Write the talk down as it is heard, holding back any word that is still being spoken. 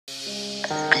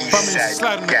B-side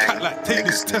sliding the cat like take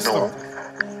this tester.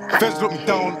 Feds looked me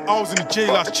down, I was in the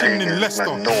jail, I was chilling in Leicester.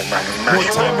 One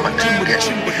time in the gym with the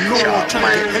chin, but you know I'm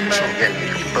trying to get hencher.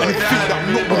 And you think that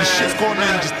I'm not with the shit's going on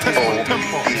and just test my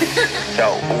temper.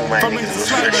 From me to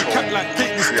sliding the cat like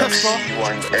take this tester.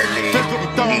 Feds looked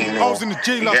me down, I was in the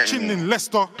jail, I was chilling in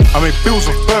Leicester. I made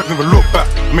bills off Berg, never look back.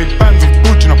 I made bands of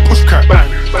Budge and I push crack.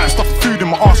 I stuffed food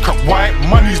in my arse crack. Why?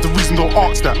 Money's the reason, don't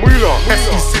ask that.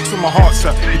 SE6 with my heart's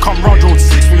at. You come round road 6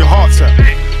 where your heart's at.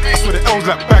 I swear the L's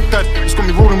like Baghdad. It's got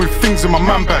me rolling with things in my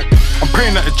man bag. I'm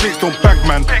praying that the jakes don't bag,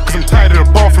 man, cause I'm tired of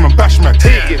the bathroom and bash man.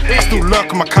 I still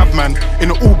lurk on my cab, man,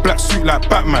 in an all black suit like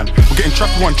Batman. I'm getting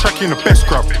trappy one tracky in the best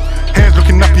grub. Hair's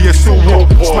looking nappy, yeah, so raw.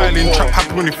 Smiling, trap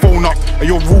happy when you phone up. And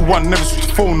your rule one, never switch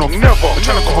the phone off. I'm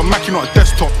trying to cover Mackie, not a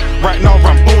desktop. Right now,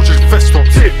 Rambo just vest up.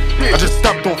 I just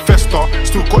dab, don't fester.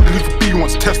 Still got the leave for B,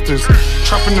 wants testers.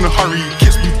 Trapping in a hurry,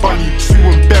 kiss me bunny. Sue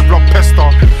and Bev, love pester.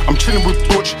 I'm chilling with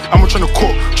Butch, I'm trying to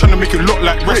cook. Trying to make it look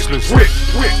like wrestlers.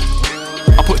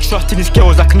 I put trust in these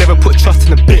girls, I can never put trust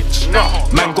in a bitch.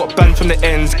 Man got banned from the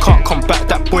ends, can't come back,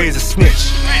 that boy is a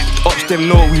snitch. Ops them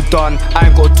know what we've done, I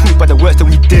ain't got to talk about the work that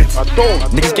we did.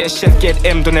 Niggas getting chef, getting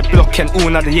M'd on their block and all,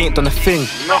 now they ain't done a thing.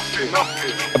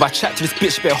 If I chat to this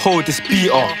bitch, better hold this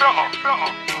beater.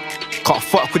 Can't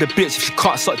fuck with a bitch if she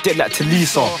can't suck dick like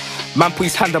Talisa. Man put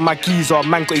his hand on my geezer,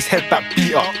 man got his head back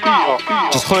beat up.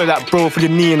 Just hold that bro for the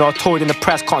knee and I told him the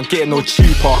price can't get it no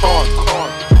cheaper.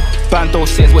 Bando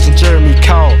says watching Jeremy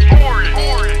Cow.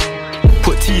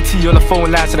 Put TT on the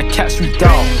phone line so the cat sweep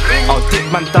down. I'll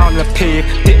dip man down in the pay,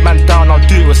 dip man down, I'll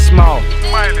do it with a smile.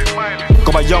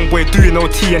 Got my young boy doing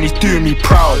OT and he's doing me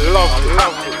proud.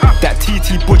 That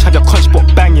TT Butch had your conch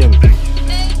spot banging.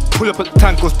 Pull up at the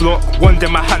Tankos block, one day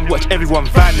my hand watch everyone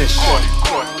vanish.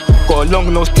 Got a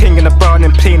long nose ting in the brown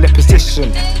and playing their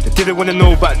position. They didn't wanna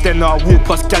know back then, now I walk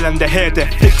past gal and their hair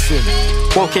they're fixing.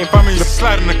 Walking by me,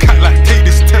 sliding the cat like take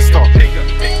this tester.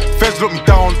 Feds looked me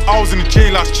down, I was in the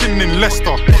jail, I was chilling in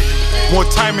Leicester. More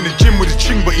time in the gym with the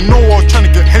ching, but you know I was trying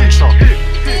to get hencher.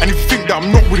 And if you think that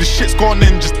I'm not with the shit's gone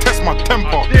in, just test my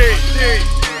temper.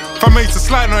 Fam made to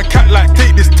slide on a cat like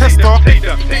take this tester.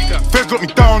 Feds looked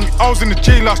me down, I was in the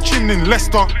jail, I was chilling in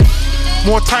Leicester.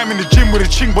 More time in the gym with a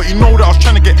ching, but you know that I was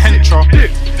trying to get hencher.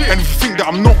 And if you think that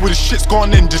I'm not with the shit's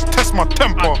gone in, just test my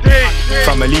temper.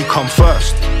 Family come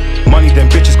first, money them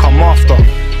bitches come after.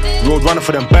 Road runner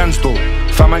for them bands though,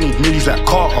 fam I need millies like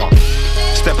Carter.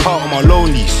 Step out on my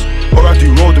lonelies, or I do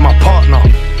road with my partner.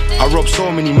 I rob so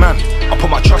many man, I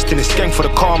put my trust in this gang for the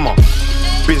karma.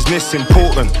 Business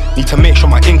important, need to make sure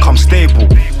my income's stable.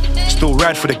 Still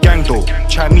ride for the gang though,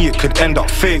 try me it could end up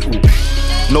fatal.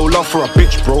 No love for a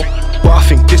bitch bro, but I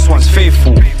think this one's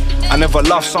faithful. I never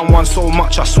loved someone so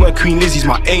much, I swear Queen Lizzie's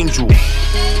my angel.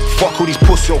 Fuck all these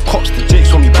pussy old cops, the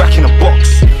jakes want me back in the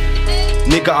box.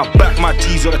 Nigga I back my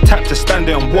T's, you're the type to stand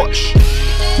there and watch.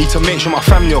 Need to make sure my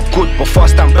family are good before I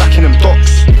stand back in them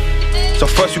docks. So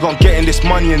first we gon' get in this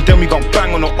money and then we gon'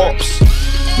 bang on the ops.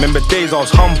 Remember days I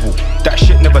was humble, that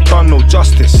shit never done no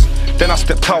justice. Then I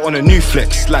stepped out on a new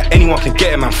flex, like anyone can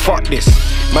get it man, fuck this.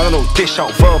 Man I don't dish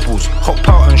out verbals, hop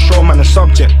out and show man the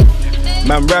subject.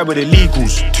 Man ride with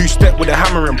illegals, two-step with a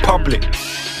hammer in public.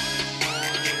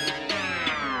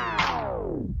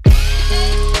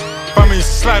 Family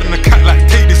sliding the cat like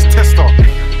take this tester.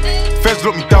 Feds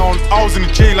looked me down, I was in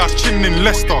the jail, I was chilling in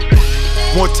Leicester.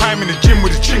 More time in the gym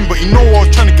with the ching, but you know I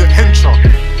was trying to get hencher.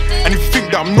 And if you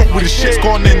think that I'm not with the shit's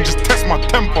gone in, just test my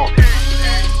temper.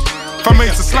 Family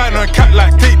to slide on a cat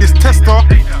like take this tester.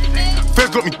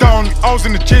 Feds looked me down, I was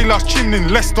in the jail, I was chilling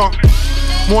in Leicester.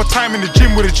 More time in the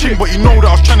gym with a ching, but you know that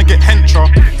I was trying to get hencher.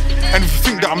 And if you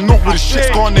think that I'm not with the shit's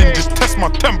gone in, just test my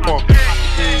temper.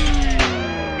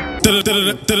 Too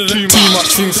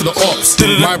much things for the ops.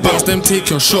 My bros, them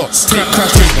take your shots. Crash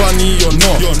with bunny, you're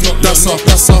not. That's off,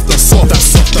 that's soft.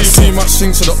 Too much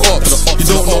things for the ops. You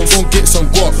don't know, don't get some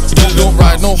guap. Don't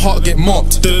ride, no heart, get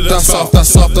mopped. That's off. Too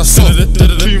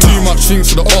much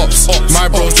things for the ops. My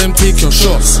bros, them take your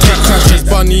shots. Crash with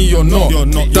bunny, you're not.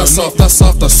 That's off. Too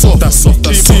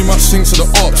much things for the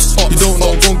ops. You don't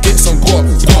know, don't get some guap.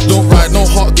 Don't ride, no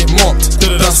heart, get mopped.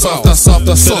 That's off.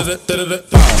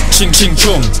 Ching ching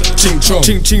chong. Ching.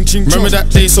 Remember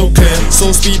that day so clear,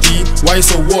 so speedy, why you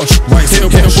so washed? Hit a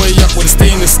boy up with a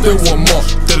stainless steel one more.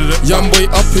 Young boy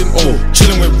up in O,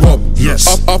 chilling with Rob. Yes.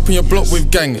 Up in your block with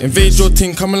gang, invade your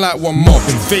team, coming like one mob.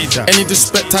 Invade that. Any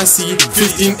disrespect I see,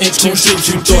 15-inch gon' shake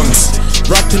you dons.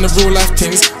 Rapping the real life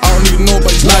things, I don't even know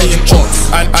but he's lying on.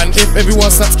 And if everyone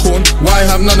slaps corn, why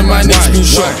have none of my niggas been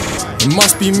shot? It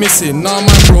must be missing, nah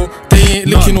my bro, they ain't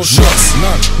licking no shots.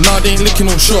 Nah, they ain't licking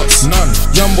no shots.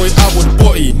 Young boy out with the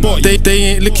body. They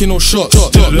ain't licking no shots.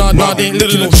 Nah, they ain't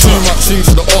licking no shots. Too much things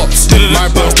for the ops. My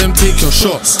bros, them take your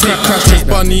shots. Crash this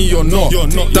bunny, you're not.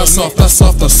 That's soft. That's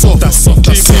too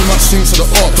much things for the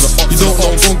ops. You don't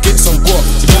know, gon' get some guap.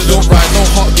 You don't ride, no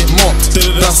heart get mocked.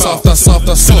 That's soft.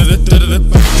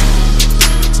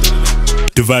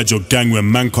 Divide your gang when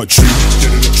man cut true.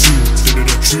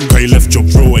 Cray left your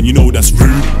bro and you know that's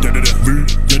rude.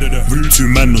 Two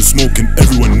man on smoke and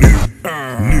everyone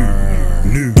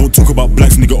knew. Don't talk about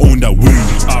blacks, nigga own that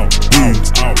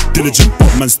wound. Diligent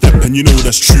but man step and you know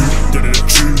that's true.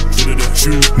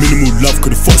 Minimal love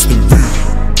could've fussed them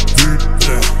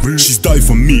rude. She's died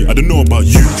for me, I don't know about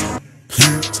you.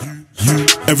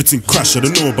 Everything crash, I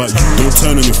don't know about you. Don't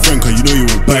turn on your friend cause you know you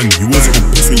won't bang. You wasn't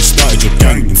on piss when you started your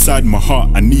gang. Inside my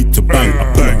heart, I need to bang. I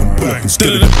pull up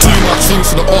instead of the too much things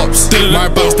for the ops. My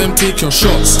bros, them take your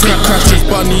shots. Crash this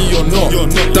bunny, you're not.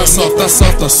 That's soft.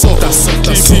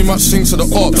 Too much things for the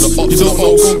ops. You don't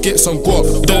know, gon' get some guap.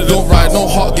 Don't ride, no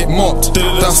heart get mocked.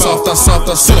 That's soft.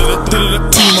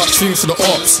 Too much things for the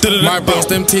ops. My bros,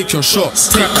 them take your shots.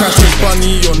 Crash this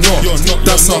bunny, you're not.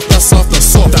 That's soft.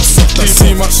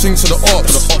 Too much things for the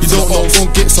ops. You don't know, gon'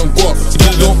 get some guap.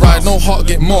 Don't ride, no heart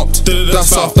get mocked. That's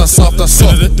soft.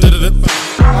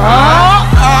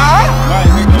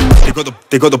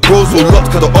 They got the bros all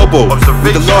locked to the oboe.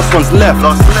 With the last ones left.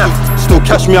 Still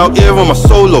catch me out here on my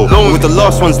solo. With the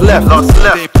last ones left.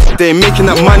 They ain't making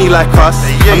that money like us.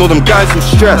 I know them guys who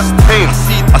stressed.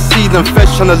 I see them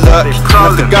feds tryna lurk.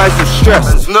 And the guys who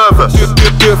stressed.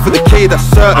 Do it for the K, that's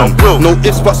certain. No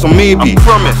ifs, buts or maybe.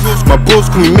 My bros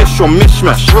call me Mish or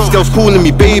Mishmash. Girls calling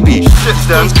me baby.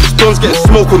 Stones getting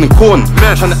smoke on the corn.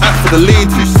 Tryna act for the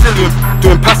ladies.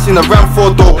 Doing passing around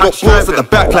for a door. Got bros at the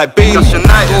back like Bailey.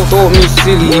 Thought me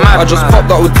silly, I just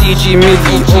popped up with TG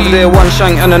Millie. Over there, one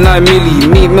shank and a 9 milli.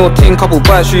 Meat meal, 10 couple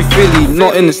bites through Philly.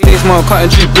 Not in the States, man,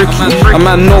 cutting through bricky. A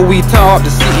man know we tear up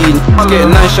the city. Getting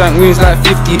 9 shank wounds like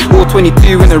 50. Or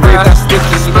 22 in the rave, that's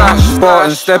sticky.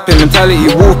 Spartan stepping,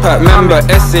 mentality, Wolfpack. Member,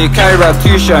 SA, Kyra,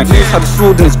 2 shank. Had a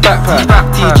sword in his backpack.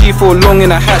 TG for long in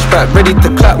a hatchback. Ready to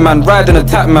clap, man, riding a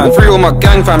tap, man. Free all my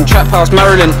gang fam, Trap House,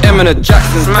 Marilyn, Eminem,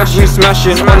 Jackson's. Pepper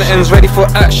smashing, on the ends, ready for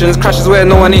actions. Crashes where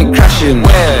no one ain't crashing.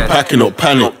 Packing up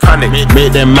panic.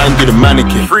 Make them man do the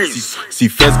mannequin. See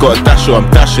feds got a dash or I'm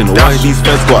dashing. Or one of these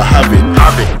feds got a habit.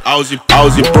 I was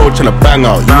your bro tryna bang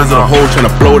out. You was in a hole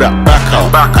tryna blow that back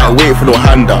out. I ain't waiting for no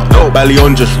handout. Belly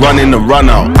on just run in and run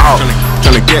out.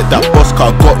 Tryna get that boss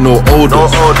car, got no orders.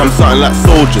 Come something like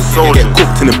soldiers. Get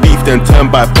cooked in the beef, then turn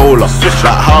bipolar.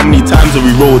 Like how many times have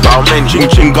we rolled up?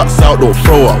 Ching guts out, don't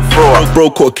throw up.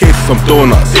 Bro caught a case of some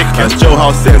donuts. That's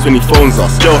jailhouse settings when he phones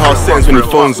us.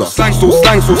 Slang, so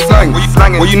slang.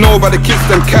 What you know about the kids,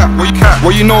 them cap?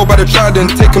 What you know about the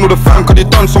trident? Taking all the fam, cause they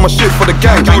done so much shit for the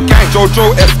gang.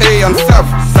 Jojo, FA and Sav.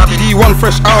 D1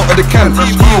 fresh out of the can.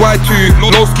 TY2,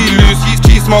 no ski loose.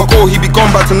 G-Smart go, he be gone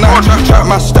by tonight. Trap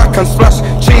my stack and splash.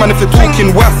 Ching man if you're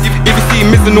talking was. If you see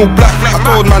him missing all black, I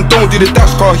told man don't do the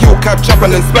dash car. He'll cap, chop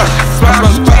and then splash.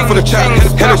 Splash back for the chat.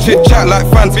 Hella shit chat like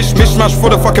fans. Mishmash for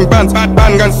the fucking bands.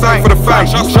 Bang and sign for the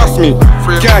fans. Trust me,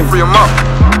 gang. Free 'em up.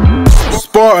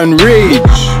 Spartan rage.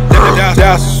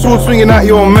 That's sword swinging at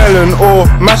your melon or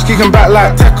mash kicking back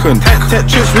like Tekken.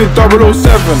 Tetris with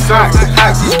 007.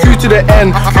 Axis Q to the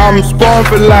end. I'm sparring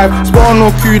for life. Sparring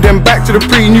on Q, then back to the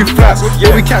pre-new flats.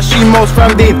 Yeah, we catch Shimos,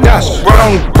 fam, they dash.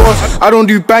 Wrong boss, I don't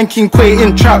do banking,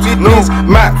 quating traps. Means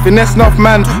Mac, finesse enough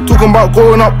man. Talking about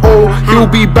going up, he'll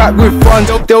be back with funds.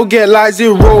 They'll get like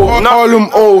 0. Harlem,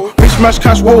 Mishmash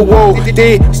cash, whoa.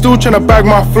 They still tryna bag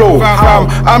my flow.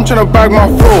 I'm tryna bag my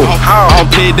flow. I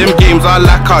don't play them games, I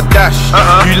like our dash.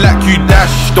 You like you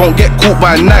dash. Don't get caught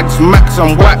by nags, max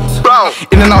and whacked.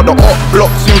 In and out the op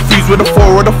blocks, infused with a 4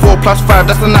 or the 4+5.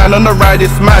 That's a 9 on the ride,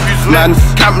 it's mad. Man,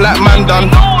 camp like man done.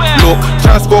 Look,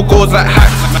 tryna score goals like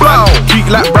hacks. Tweak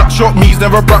like Brock shot me's,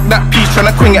 never broke that piece.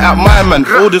 Tryna cring it out my man.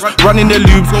 All this running the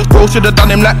lubes, bro should've done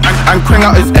him like and cring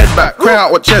out his head back. Cring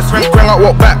out what chest, cring out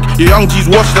what back. Your young G's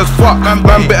washed as fuck.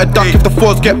 Man better duck if the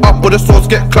fours get up or the swords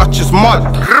get clutch, it's mud.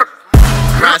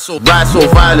 Ride so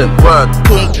violent, word.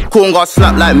 Corn got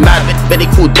slapped like mad. Bet they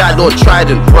call dad or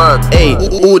trident, word. Ayy,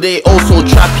 all day also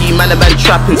trappy. Man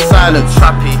trapping silence.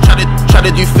 Try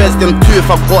to do feds them too. If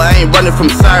I got, I ain't running from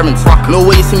sirens. No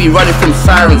way you see me running from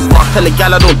sirens. Tell a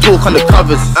gal I don't talk on the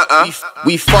covers.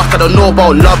 We fuck, I don't know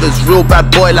about lovers. Real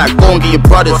bad boy like go and get your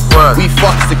brothers. We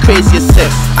fuck, it's the craziest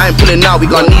sex. I ain't pulling out, we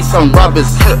gon' need some rubbers.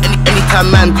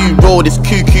 Anytime man do roll, this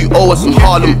QQ and some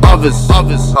Harlem others.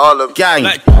 Harlem gang.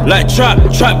 Like trap,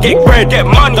 get bread, get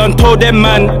money. Done told them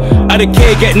man, I don't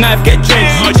care, get knife, get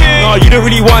drenched. Nah, you don't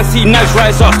really wanna see knives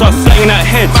rise up, start slanging that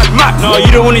head. Nah,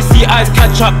 you don't wanna see eyes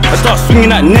catch up and start swinging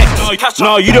that neck.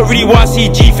 Nah, you don't really wanna see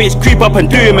G-face creep up and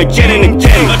do him again and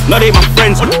again. Now they my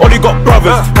friends, all they got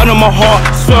brothers. Hand on my heart,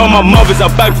 swear on my mother's, I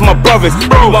bang for my brothers.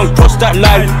 Everyone cross that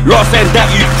line, last time that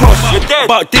you cross.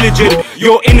 But diligent,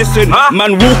 you're innocent.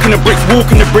 Man walking the bricks,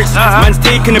 man's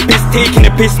taking the piss.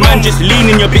 Man just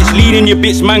leaning your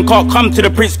bitch, man can't come to the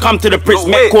prince.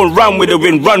 Metcon run with the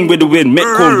wind,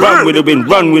 Metcon run with the wind,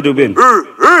 run with the wind.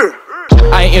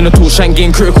 I ain't in a tool, shank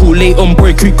getting critical. Late on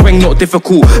boy, quick quang, not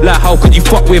difficult. Like how could you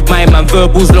fuck with my man?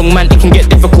 Verbals long man, it can get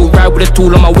difficult. Ride with a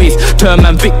tool on my waist, turn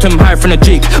man victim, high from the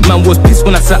Jakes. Man was pissed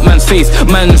when I slapped man's face.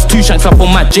 Man's 2 shanks up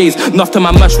on my J's. Enough to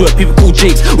my mash work, people call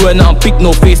Jakes. We're not big,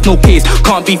 no face, no case.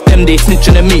 Can't beef them, they snitch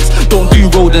on the mates. Don't do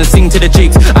road and sing to the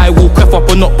Jakes. I will crap up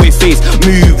or not boy face.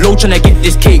 Move low, tryna get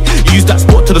this cake. Use that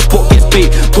spot till the spot gets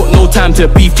bait. Got no time to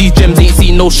beef these gems. Ain't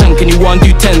seen no shank and you want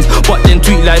do 10s. But then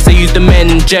tweet like I use the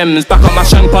men gems. Back up my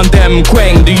shank on them,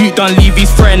 quang. The youth done leave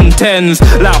his friend 10s.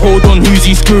 Like hold on, who's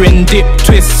he screwing? Dip,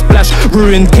 twist, splash,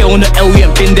 ruined. Kill on the L, we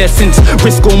ain't been there since.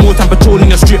 Risk on more time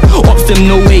patrolling a strip. Ops them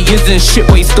no way isn't shit,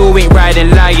 but he still ain't riding.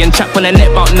 Lying, chap on the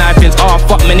net about knifings.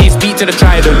 Fuck man, they speak to the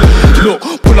trident. Look,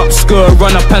 pull up, skirt,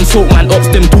 run up and salt man. Ops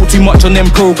them talk too much on them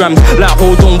programs. Like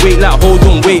hold on, wait.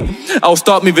 I'll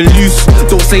start moving loose.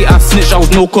 Don't say I snitched, I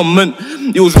was no comment.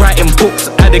 You was writing books,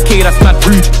 Advocate, that's mad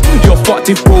rude. You're fucked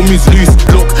if bro moves loose.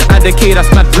 Look, Advocate, that's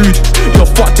mad rude. You're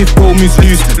fucked if bro moves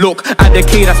loose. Look,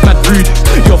 Advocate, that's mad rude.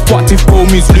 You're fucked if bro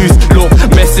moves loose. Look,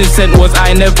 message sent was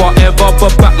I never ever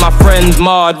but back my friends.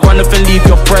 Mad, run up and leave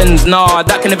your friends. Nah,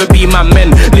 that can never be my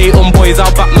men. Lay on boys,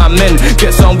 I'll back my men.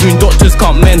 Get some wound, doctors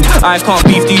can't mend. I can't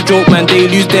beef these joke man, they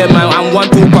lose their man. I'm one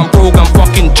talk, I'm program,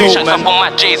 fucking joke man. Up on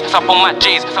my J's, up on my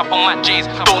J's, up on my J's.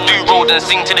 Don't do road and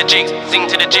sing to the Jakes, sing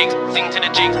to the Jakes, sing to the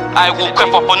Jakes. I will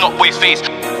crep up or not boy face.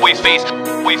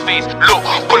 Look,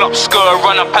 pull up, skirt,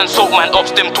 run up and salt man.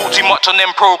 Ops them talk too much on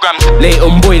them programs. Late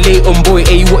on boy,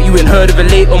 ayy, what you ain't heard of a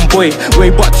late on boy.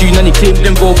 Way back to you, none he claimed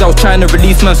involved. I was trying to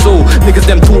release my soul. Niggas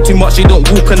them talk too much, they don't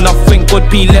walk enough. Thank God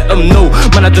P, let them know.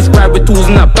 Man, I just ride with tools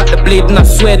and I back the blade. And I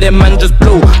swear them man just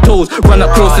blow toes. Run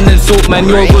up close and then salt man.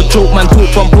 You're a joke man, talk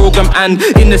from program. And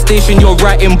in the station you're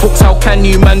writing books. How can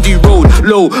you man do roll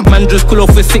low? Man just pull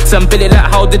off with 6 and bill it like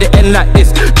how did it end like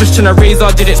this? Just tryna raise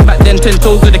our digits back then, 10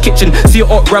 toes to the kitchen. See a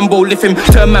hot Rambo, lift him,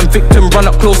 turn man victim. Run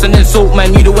up close and then salt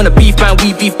man. You don't wanna beef man,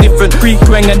 we beef different.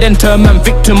 Pre-quang and then turn man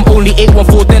victim. Only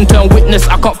 814 then turn witness.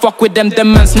 I can't fuck with them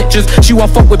man snitches. She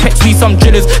won't fuck with Pex, we some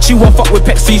drillers. She won't fuck with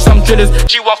Pex, we some drillers.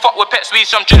 She won't fuck with Pex, we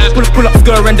some drillers. Pull up,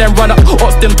 skirt and then run up.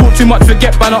 Ops them talk too much,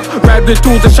 forget ban up. Ride with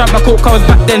tools and shove my coat cars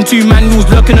back then. 2 man rules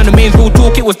lurking on the mains. Real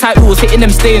talk, it was tight rules, hitting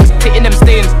them stains.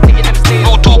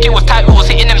 Real talk, it was tight rules,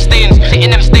 hitting them stains.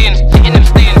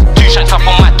 2 shanks up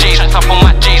on my J's, up on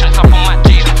my J's.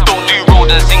 Don't do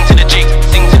road and sing to the Jakes,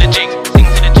 sing to the Jakes.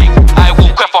 I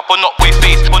will crep up or not with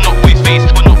face.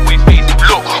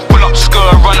 Look, pull up,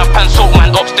 skirt, run up and salt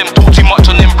man. Ops them talk too much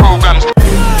on them programs.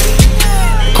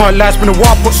 Can't lie, it's been a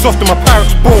while, put soft in my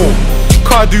parents' ball.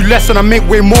 Can't do less and I make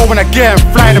way more when I get and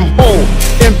fly them whole.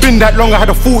 Ain't been that long, I had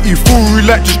a 40 full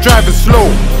roulette just driving slow.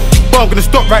 But I'm gonna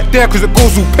stop right there cause it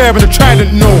goes all pair and I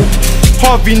trident no.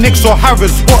 Harvey, Nicks or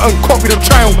Harrods, spot and copy them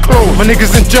try and clone. My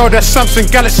niggas in jail, that's Samsung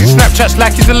Galaxy Snapchats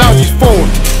like he's allowed his phone.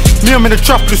 Me, I'm in the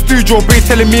trap with the studio, Bay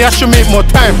telling me I should make more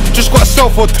time. Just got a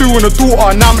self or 2 and a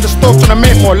daughter, now I'm in the stove trying to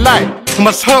make more light. It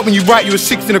must hurt when you write you a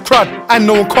 6 in the crowd and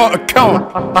no one can't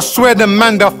account. I swear them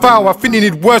man they're foul, I think they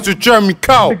need words with Jeremy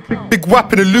Cow. Big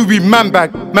whap in a Louis man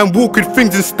bag, man walk with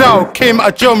things in style. Came out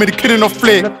of jail, made a killing off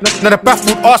flake. Now they're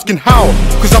baffled asking how,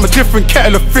 cause I'm a different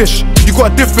kettle of fish. You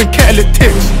got a different kettle of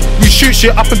ticks. You shoot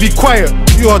shit up and be quiet,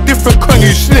 you're a different cunt,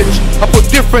 you snitch. I put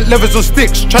different levers on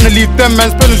sticks, trying to leave them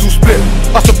man's spellings all split.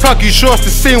 That's the plug, you sure it's the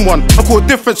same one? I got a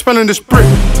different spell in this brick.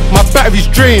 My battery's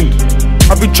drained,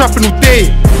 I've been trapping all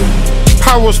day.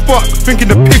 Power as fuck, thinking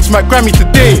the pigs might grab me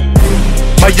today.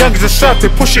 My youngers are sharp, they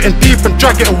push it in deep and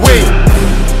drag it away.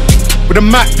 With a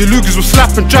Mac, the Lugers will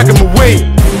slap and drag him away.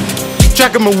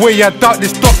 Drag him away, I doubt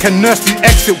this dog can nurse these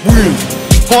exit wounds.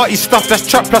 Party stuff, that's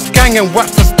trap plus gang and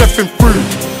wax for stepping through.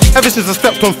 Ever since I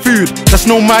stepped on food, that's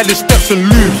no mileage steps and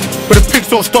lose. But the pigs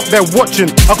don't stop there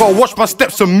watching, I gotta watch my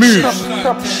steps and moves.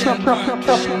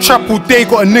 Trap all day,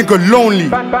 got a nigga lonely.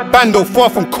 Bando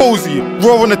far from cozy,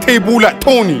 roll on the table like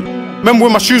Tony. Remember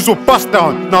when my shoes were bust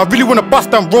down, now I really wanna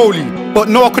bust down Rolly. But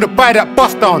no, I couldn't buy that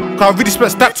bust down, cause I really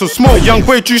spent stacks on smoke. A young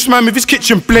boy juice man with his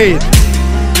kitchen blade.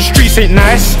 The streets ain't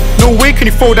nice, no way can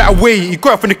he throw that away. He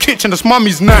got it from the kitchen, that's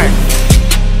mummy's knife.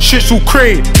 Shit's all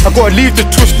cray, I gotta leave the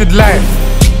twisted life.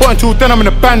 But until then I'm in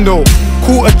a bando,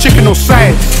 quarter chicken no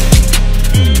sides.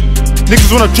 Niggas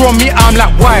wanna draw me, I'm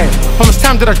like, why? How much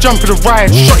time did I jump in the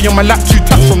ride? Shot you on my lap, 2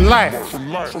 taps from life.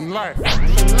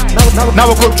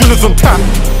 Now I got drillers on tap.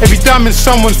 Every time in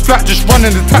someone's flat, just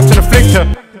running the tap to the flicker.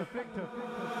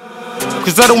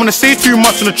 Cause I don't wanna say too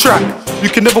much on the track. You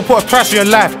can never put a price on your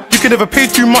life. You can never pay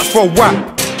too much for a whap.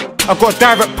 I got a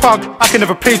direct pug, I can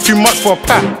never pay too much for a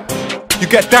pack. You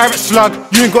get direct slug,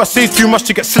 you ain't gotta say too much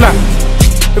to get slapped.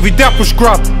 Every dapple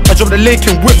scrub, I drop the lake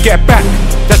and whip, get back.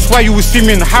 That's why you will see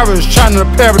me in the Harrods, trying to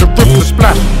pair with a brick and a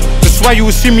splash. That's why you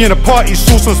will see me in a party,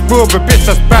 sauce and spill of a bitch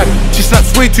that's bad. She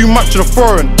slaps way too much to the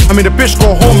foreign, I mean the bitch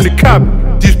go home in the cab.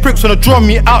 These pricks wanna draw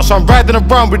me out, so I'm riding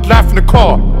around with life in the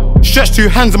car. Stretch 2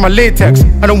 hands in my latex,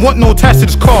 I don't want no ties to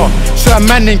this car. Certain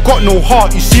man ain't got no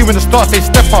heart, you see when the stars they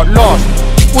step out last.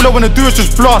 All I wanna do is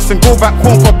just blast and go back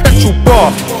home for a petrol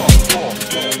bar.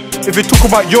 If you talk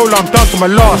about YOLO, I'm down to my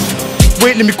last.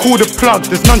 Wait, let me call the plug,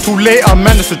 there's none till later,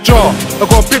 man, it's a jar. I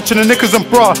got a bitch in the knickers and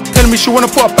bra, telling me she wanna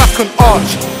put her back on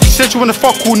arch. She said she wanna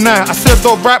fuck all night, I said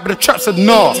don't rap, but the trap said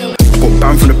nah. Got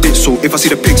banned from the bitch, so if I see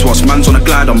the pigs whilst man's on a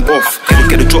glide, I'm off.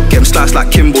 Get the drop, get him sliced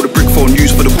like Kimbo, the brick phone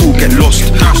used for the cool, get lost.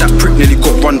 That prick nearly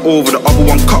got run over, the other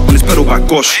one cut on his pedal, by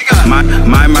gosh.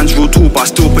 My man's real tall, but I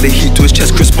still put the heat to his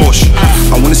chest, Chris Bosh.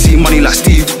 I wanna see money like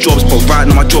Steve Jobs, but right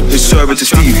now my job is serving to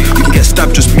Steve. You can get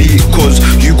stabbed just because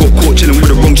you got caught chilling with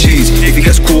the wrong cheese. If he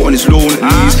gets caught on his low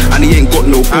knees, and he ain't got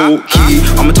no pole key,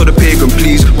 I'ma tell the pagan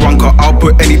please, Runker, I'll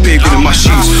put any pagan in my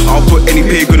sheets. I'll put any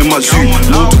pagan in my zoo.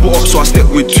 Multiple ops, so I step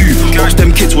with 2. Ops,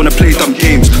 them kids wanna play dumb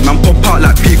games. Man pop out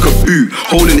like peekaboo,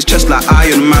 hole in his chest like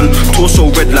Iron Man,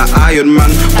 torso red like Iron Man.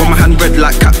 Got my hand red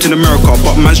like Captain America,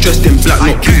 but man's dressed in black,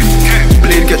 not blue.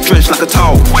 Blade gets drenched like a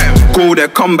towel. Go there,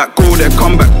 come back, go there,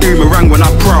 come back. Boomerang when I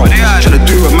prowl. Tryna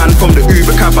do a man from the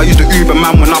Uber cab, I use the Uber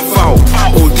man when I foul.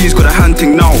 OD's got a hand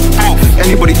thing now.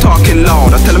 Anybody talking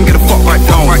loud, I tell him get the fuck right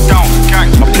down.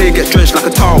 My play get drenched like a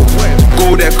towel.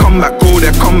 Go there, come back, go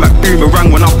there, come back.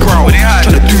 Boomerang when I prowl.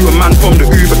 Tryna do a man from the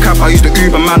Uber cab, I use the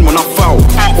Uber man when I foul.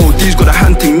 OD's got a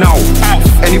hand thing now.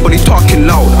 Anybody talking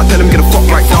loud, I tell him get the fuck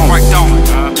right down.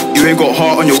 You ain't got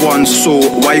heart on your ones, so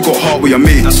why you got heart with your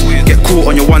mates? Get caught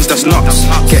on your ones, that's nuts.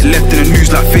 Get left in the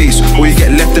news like face, or you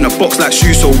get left in a box like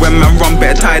shoes. So when man run,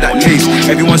 better tie that lace.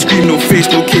 Everyone scream no face,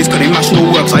 no case, cause they match no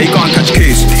work, so you can't catch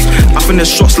case. I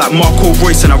finesse shots like Marco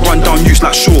Royce and I run down use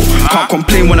like Shaw. Can't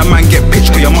complain when a man get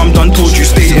pitched, cause your mum done told you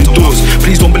stay indoors.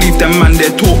 Please don't believe them man, they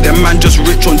talk, them man just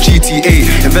rich on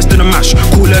GTA. Invest in a match,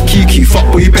 call her Kiki. Fuck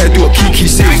boy, you better do what Kiki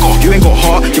say. You ain't got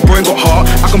heart, your bro ain't got heart.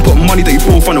 I can put money that you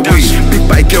both run away. Big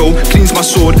bad girl, cleans my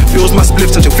sword, builds my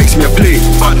spliffs and she'll fix me a plate.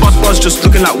 Buzz just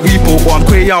looking like Weepo, or I'm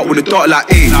quay out with a dart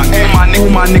like A. All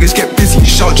my niggas get busy,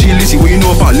 shout G Lizzy, what you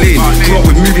know about Lane? Grew up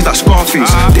with movies like Scarface,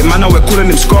 they man now we're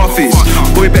calling him Scarface.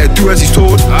 Boy better do as he's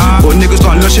told, or niggas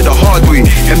gonna learn shit the hard way.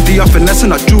 MD I finesse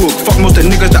and I joke, fuck most of the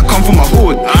niggas that come from my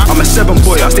hood. I'm a 7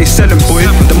 boy, I stay selling boy,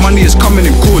 the money is coming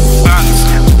in good.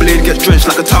 Blade gets drenched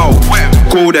like a towel.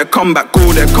 Go there, come back,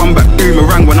 go there, come back.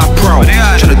 Boomerang when I prowl.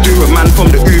 Tryna do a man from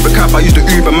the Uber cab, I use the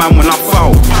Uber man when I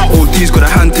foul. OD's got a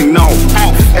hand thing now.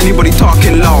 Anybody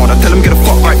talking loud, I tell him get the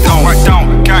fuck right down.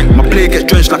 My play get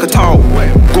drenched like a towel.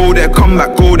 Go there, come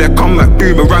back, go there, come back.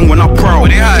 Boomerang when I prowl.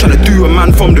 Tryna do a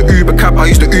man from the Uber cab, I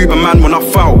use the Uber man when I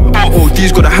foul.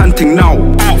 OD's got a hand thing now.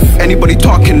 Anybody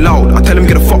talking loud, I tell him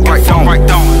get the fuck right down.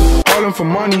 Harlem for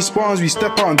money spawns, we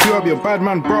step out and do up your bad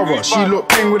man brother. She look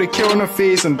pink with a kill on her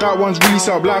face, and that one's really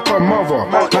sub like her mother.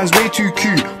 Man's way too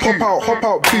cute, pop out, hop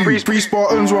out, boo. 3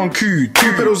 Spartans, 1 coup,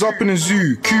 2 pedals up in the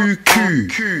zoo, Q.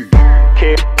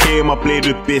 Came my blade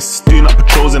with Biss, doing up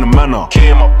patrols in the manor.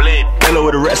 Came my blade, Bello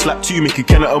with a red slap 2, make a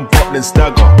Kenner and pop then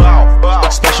stagger.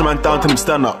 Splash a man down till him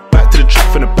stand up, back to the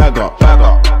trap for the bagger.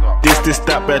 This,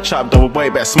 that, better chap, double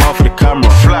white, better smile for the camera.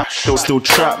 Flash, still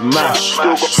trap, mash.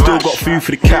 Still got food for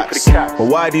the cats. But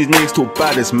why these names talk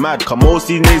bad, it's mad. Cause most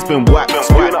these names been whacked.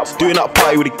 Doing up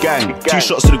party with the gang. 2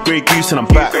 shots to the Grey Goose and I'm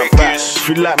back.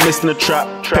 Feel like missing the trap.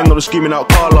 Pen on the screaming out,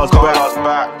 Carla's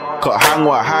back. Cut hang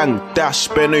what hang, dash,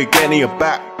 spend no you getting your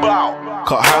back.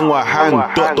 Cut hang what hang,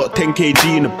 dot 10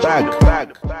 kg in the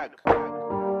bag.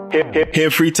 Here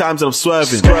 3 times and I'm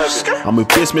swerving. I'm with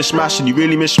Biss mishmash and you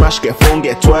really mishmash. Get a phone,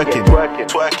 get a twerking.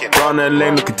 Brown and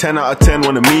lame, looking 10 out of 10.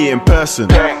 Wanna meet in person,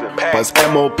 but it's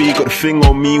MOB, got the thing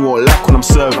on me, won't lack when I'm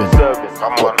serving.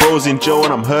 Got bros in jail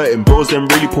and I'm hurting. Bros them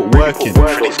really put work in.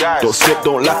 Don't slip,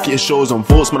 don't lack it, it shows on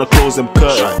votes, man I close them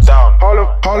curtains.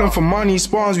 Harlem for money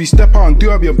spawns, we step out and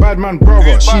do up your bad man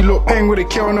brother. She look pink with a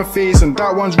kill on her face, and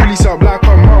that one's really sub like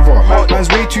her mother. Man's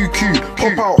way too cute,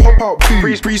 pop out, hop out,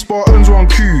 boo. 3 Spartans, 1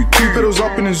 coup, 2 pedals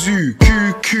up in the zoo,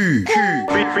 Q.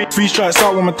 Three strikes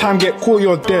out when my time get caught,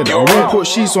 you're dead. I won't put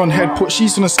sheets on head, put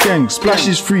sheets on a skeng. Splash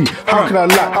is free. How could I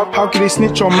lack? How could they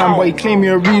snitch on man? But he claim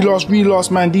you're a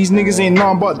relast man. These niggas ain't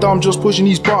none but dumb, just pushing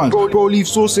these buttons. Bro, leave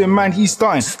sauce in man, he's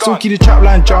starting. Still keep the trap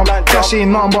line jump. Cash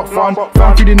ain't nothing but fun.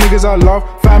 Found through the niggas I love.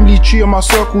 Family tree on my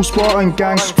circle, Spartan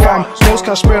gang. Fam, most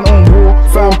cash spent on war.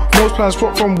 Fam, most plans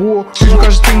fuck from war. Cause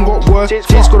this thing got worse.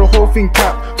 Jake's got the whole thing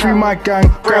capped. Free my gang.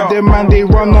 Grab them man, they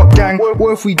run not gang.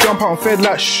 What if we jump out and fed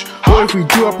like shh? What if we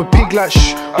do up a pig like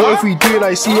shh? What if we do it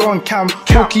like see it on cam?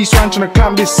 Cookie swine trying to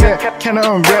clamp this set. Kenna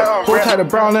and rep. Hold tight the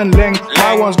brown and leng.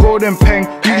 My one's golden peng. You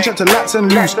can chat to lats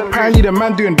and loose. Apparently the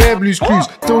man doing their blues clues.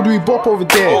 Still do we bop over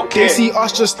there. They see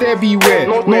us just there beware.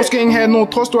 No skating hair, no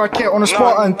toss do I care on a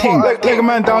Spartan ting. Leg a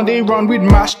man down, they run with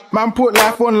mash. Man put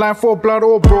life on line for blood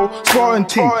or bro. Spartan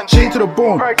ting. Shade to the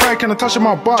bone. Pride can I touch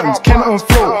my buttons. Kenna on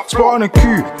flow. Spartan and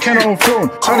Q. Kenna on throne.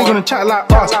 How they gonna chat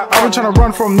like us? I've been trying to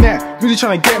run from net. Really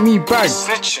trying to get me back.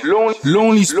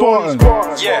 Lonely Spartan.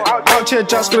 Out here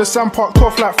just got a sand parked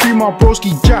off like free my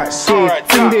broski jacks. Say,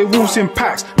 think they wolves in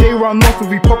packs. They run off if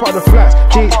we pop out the flats.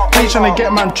 Jay trying to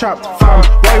get man trapped. Fam,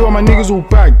 why you want my niggas all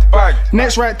bagged?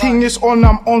 Next right thing this on,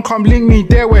 I'm on, come link me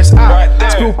there where it's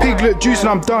at. Spill piglet juice and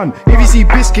I'm done. If you see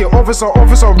biscuit, officer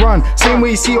run. Same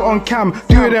way you see it on cam,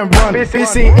 do it and run.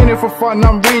 This ain't in it for fun,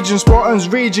 I'm raging. Spartans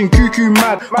raging, Kuku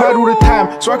mad all the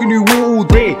time. So I can do war all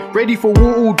day, ready for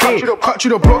war all day. Cut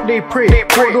through the block, they pray.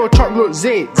 Port door truck look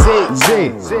zay.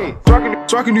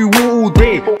 So I can do war all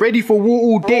day, ready for war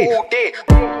all day.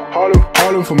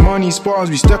 Harlem for money, Spartans,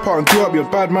 we step out and do up your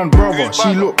bad man brother.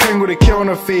 She look peng with a kill on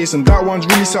her face, and that one's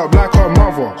really sad like her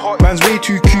mother. Man's way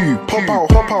too cute, pop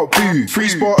out, boo. 3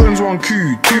 Spartans, 1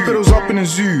 coup, 2 pedals up in a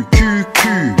zoo, Q.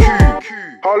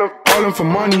 Harlem for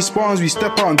money, Spartans, we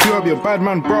step out and do up your bad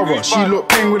man brother. She look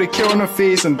peng with a kill on her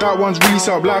face, and that one's really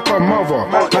sad like her mother.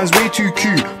 Man's way too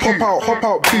cute, pop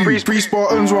out, boo. 3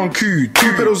 Spartans, 1 coup,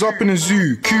 2 pedals up in a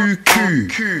zoo, Q.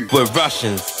 We're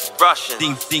Russians.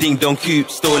 Ding dong coop,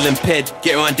 stolen ped.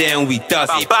 Get around there and we does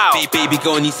it. Baby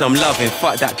girl need some loving.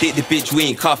 Fuck that dick, the bitch we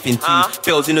ain't cuffing to.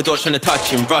 Bells in the door trying to touch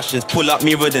him. Russians, pull up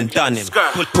mirrored and done him.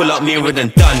 Pull up mirrored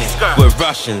and done it. We're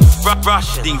Russians.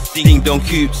 Ding dong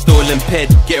coop, stolen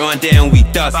ped. Get around there and we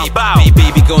does it.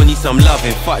 Baby girl need some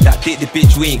loving. Fuck that dick, the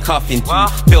bitch we ain't cuffing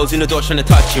to. Bells in the door trying to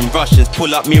touch him. Russians,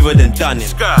 pull up mirrored and done him.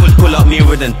 Pull up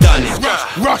mirrored and done it.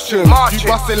 Russians, you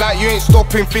bustin' like you ain't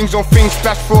stopping. Things on things,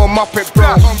 splash for a muppet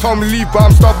bro. Tell me leave, but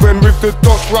I'm stubborn with the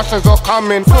dots. Russians are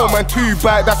coming. 4 man 2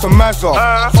 back, that's a mazza.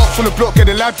 Ops on the block, get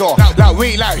a ladder. Like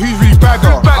wait, like who's really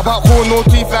badder? About core no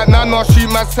teeth like Nana.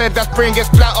 Shoot man's head, that's brain gets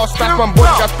splattered. Splash my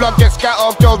body, that's blood gets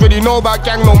scattered. Girls already know about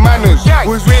gang, no manners.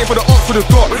 Was waiting for the ops for the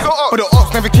dot, but the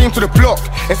ops never came to the block.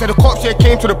 Instead the cops, yeah,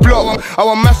 came to the block. I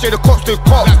want mash, yeah, the cops to the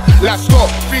cops. Like stop,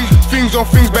 things on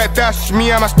things, better dash.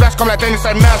 Me and my splash come like Dennis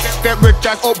and Nash. Step with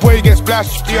jazz, up boy, get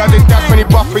splashed. The other dash when he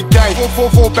buff with gang.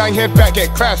 4 bang, head back,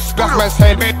 get crashed. Splash man's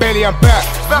head, belly and back.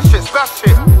 Splash it.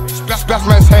 Splash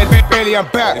man's head, belly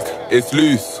and back. It's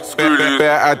loose. Better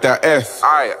add that S.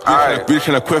 Bitch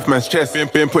and a quiff man's chest.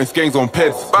 Been putting skanks on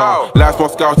peds. Last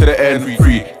Moscow to the end.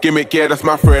 Free. Gimmick, yeah, that's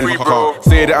my friend.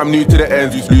 Say that I'm new to the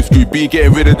ends. Loose screw B,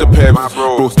 getting rid of the peps.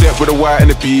 Bro, step with a Y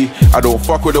and a B. I don't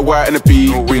fuck with a Y and a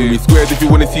B. Bring me squares if you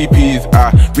wanna see P's.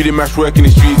 Really mash work in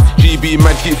the streets. GB,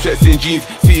 man, keep sets in jeans.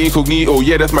 C incognito,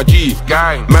 yeah, that's my G.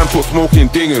 Man put smoke in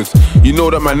dingers. You know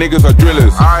that my niggas are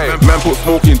drillers. Man put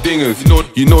smoke in dingers.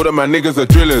 You know that my niggas are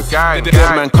drillers.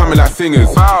 Dead man coming like singers.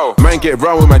 Man get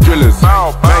round with my drillers.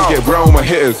 Man get round with my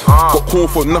hitters. Got corn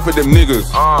for enough of them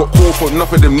niggas. Got corn for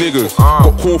enough of them niggas.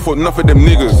 Got corn for enough of them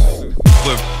niggas.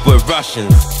 We're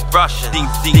Russians.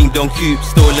 Ding dong coop,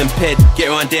 stolen ped. Get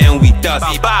around there and we does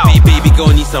it. Baby girl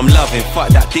need some loving. Fuck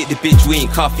that dick, the bitch we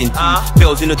ain't cuffing to.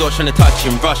 Bells in the door trying to touch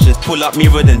him. Russians, pull up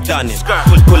mirrored and done it.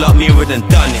 Pull up mirrored and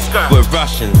done it. We're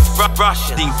Russians.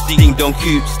 Ding dong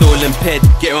coop, stolen ped.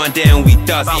 Get around there and we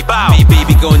does it.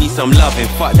 Baby girl need some loving.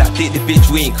 Fuck that dick, the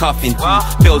bitch we ain't cuffing to.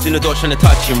 Bells in the door trying to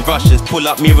touch him. Russians, pull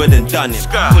up mirrored and done it.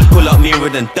 Pull up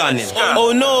mirrored and done it.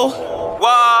 Oh no.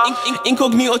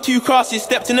 Incognito 2 crosses,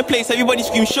 stepped in the place, everybody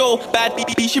scream show. Bad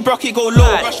BB, she broke it, go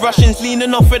low. Russians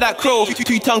leaning off with that crow.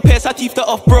 2 tongue pairs, I teeth the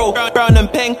off bro. Brown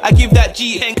and Peng, I give that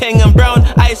G. Peng and Brown,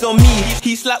 eyes on me.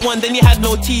 He slapped one, then he had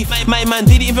no teeth. My man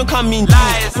didn't even come in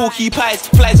lies. Porky pies,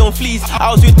 flies on fleas.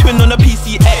 I was with twin on a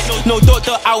PCX. No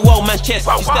doctor, out wow man's chest.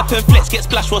 You step and flex, get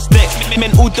splash, what's next?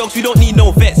 Men all dogs, we don't need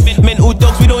no vets. Men all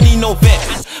dogs, we don't need no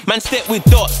vets. Man step with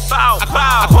dots.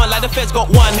 I can't lie, the feds got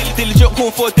one. Diligent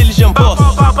call for a diligent boss.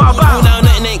 All now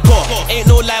nothing ain't got. Ain't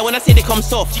no lie when I say they come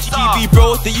soft. GB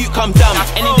bro, the youth come dumb.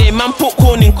 Any day man put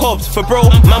corn in cobs. For bro,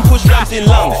 man push rams in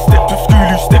lungs. Step to school,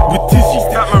 you step with Tizzy.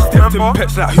 Testing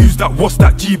pets like who's that, what's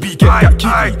that, GB, get that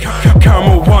kitty.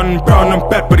 Caramel one, brown and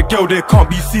bad, but the girl there can't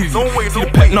be silly. See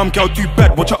the pet numb girl too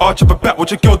bad, watch her arch up her back, watch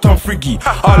her girl turn freaky.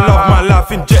 I love my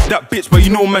life, inject that bitch, but you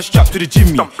know man strapped to the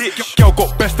Jimmy. Girl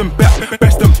got best and back,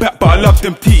 but I love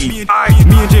them titties.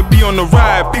 Me and JB on the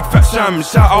ride, big fat sham,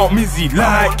 shout out Mizzy.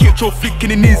 Like, get your flick in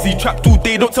the nizzy. Trapped all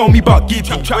day, don't tell me about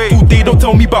Giddy. Trapped all day, don't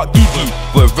tell me about Giddy.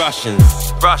 We're Russians,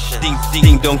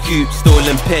 ding dong cube,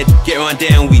 stolen ped, get around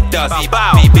there and we dust.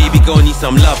 Baby gon' need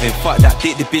some loving, fuck that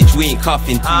dick the bitch we ain't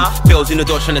cuffing to. Bills in the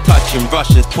door trying to touch him,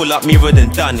 Russians, pull up mirror than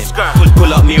done it.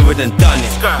 Pull up mirror than done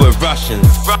it. We're Russians,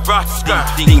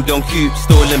 ding dong cube,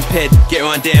 stolen ped, get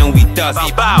around there and we dust.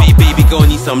 Baby gon'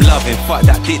 need some loving, fuck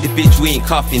that dick the bitch we ain't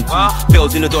cuffing to.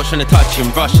 Bills in the door trying to touch him,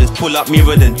 Russians, pull up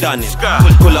mirror than done it.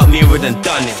 Pull up mirror than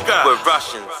done it. We're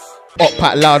Russians. Up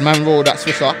pat loud, man roll that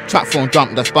swisher. Trap phone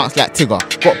jump, that's bounce like Tigger.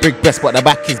 Got big breast, but the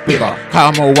back is bigger.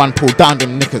 Caramel one, pull down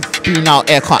them niggas. Being out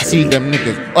air, can't see them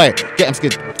niggas. Oi, get them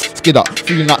skid up.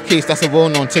 3 nut case, that's a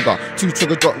well-known trigger. 2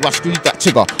 trigger drop, rush, squeeze that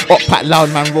trigger. Up pat loud,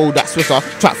 man roll that swisher.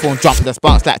 Trap phone jump, that's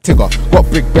bounce like Tigger. Got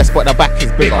big breast, but the back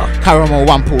is bigger. Caramel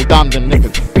one, pull down them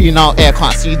niggas. Being out air,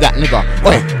 can't see that nigga.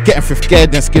 Oi, get them 5th gear,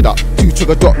 then skid up. 2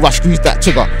 trigger drop, rush, squeeze that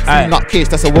trigger. 3 nut case,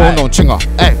 that's a well-known trigger.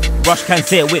 Rush can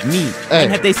say it with me.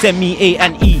 And have they sent me A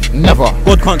and E? Never.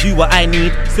 God can't do what I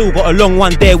need. Still got a long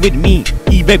one there with me.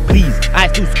 E-beg please, I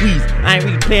still squeeze. I ain't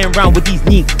really playing around with these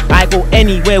neeks. I go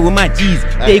anywhere with my G's.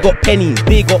 They got pennies,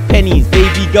 they got pennies.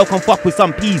 Baby girl can fuck with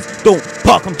some peas. Don't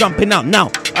park, I'm jumping out now.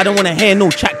 I don't wanna hear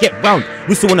no chat, get round.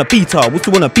 Whistle wanna beat her,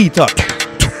 whistle wanna beat her.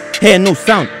 Hear no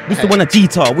sound, whistle wanna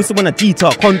G-tar, whistle wanna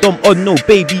G-tar. Condom on, no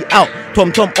baby out.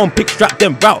 Tom on, pick strap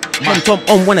them route. Tom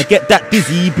on, wanna get that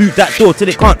dizzy. Boot that door till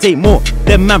they can't take more.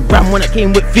 Them man ram when I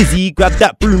came with fizzy. Grab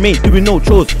that broom, ain't doing no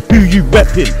chores. Who you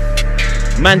reppin'?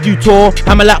 Man do tour,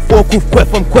 hammer like 4 coof,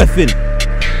 queff, I'm queffin'.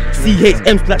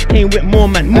 CHM slash came with more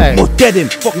man, more dead him.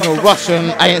 Fuck you know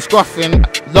Russian, I ain't scruffing.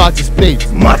 Largest blades,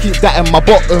 keep that in my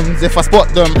bottoms. If I spot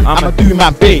them, I'ma do my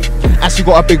bait. And she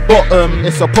got a big bottom,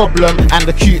 it's a problem. And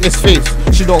the cutest face,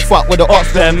 she don't fuck with the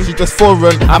ops them. She just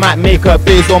foreign, I might make her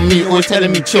base on me. Always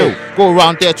telling me chill, go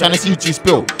around there trying to see you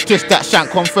spill. Twist that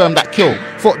shank, confirm that kill.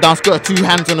 Foot down, skirt, 2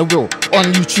 hands on the wheel. On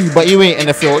YouTube, but you ain't in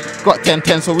the field. Got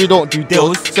 10-10, so we don't do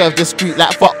deals. Serve the street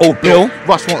like fuck old Bill.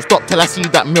 Rush won't stop till I see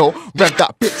that mill. Rev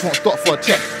that bitch won't stop for a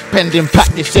check. Pending pack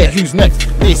this shit, who's next?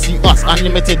 They see us,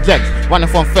 unlimited legs. Running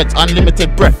from feds,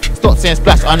 unlimited breath. Stop saying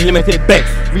splash, unlimited beds.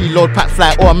 Reload, pack,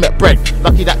 fly, or met bread.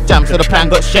 Lucky that jam, so the plan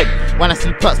got shake. When I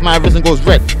see perks, my risen goes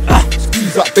red.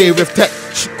 Squeeze up bay with tech.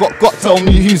 Got tell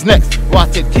me who's next.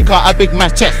 Rotted, kick out a big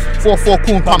man's chest. 4-4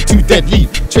 coon, pump 2 deadly.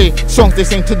 Trey, songs they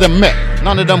sing to the Met.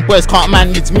 None of them boys can't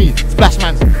manage me. Splash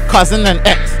man's cousin and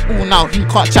ex. Ooh, now he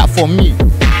can't chat for me.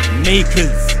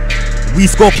 Makers, we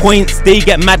score points, they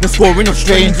get mad and scoring of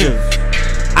strangers.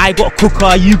 I got a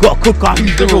cooker, you got a cooker.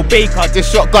 Who's the real baker?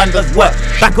 This shotgun does work.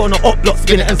 Back on the up block,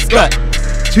 spin it and skirt.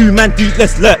 2 man deep,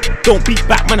 let's lurk. Don't beat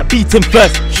back, man, I beat him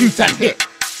first. Shoot and hit.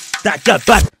 That girl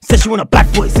bad, says she want a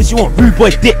bad boy, says she want rude boy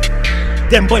dick.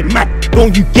 Them boy mad,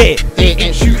 don't you get it? They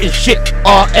ain't shooting shit.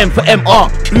 RM for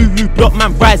MR. Blue block,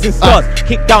 man, rising stars.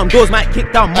 Kick down doors, might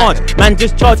kick down Marge. Man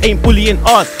just charge, ain't bullying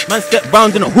ours. Man step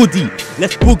round in a hoodie.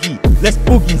 Let's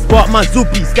boogie, spark my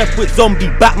zoopy. Step with zombie,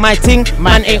 back my ting.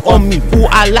 Man ain't on me, fool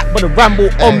I lack but the ramble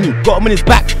on me. Got him in his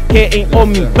back, here ain't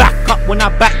on me. Back up when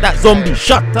I back that zombie.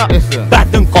 Shut up,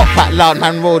 bad and got pack loud,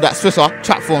 man roll that swisher.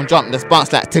 Trap phone jump, let's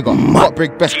bounce like Tigger. Got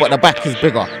big breast but the back is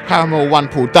bigger. Caramel one,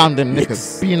 pull down them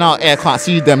niggas. Being out air, can't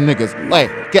see them niggas. Oi,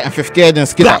 getting 5th gear then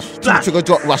skid up. 2 trigger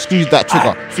drop, rush, squeeze that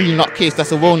trigger. 3 nut case,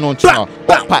 that's a well-known trigger.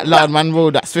 Got pack loud, man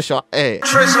roll that swisher.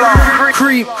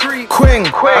 Creep, quing.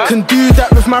 I can do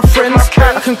that with my friends.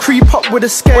 I can creep up with a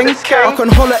skeng. I can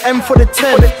holler M for the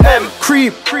 10.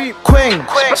 Creep,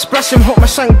 quing. Splash him hot, my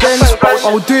shank bends.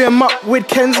 I'll do him up with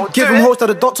Kens. Give him hoes to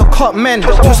the doctor cut men.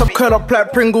 Twist up, curl up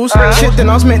like Pringles. Shit, then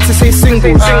I was meant to say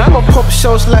singles. Pop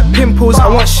shells like pimples. I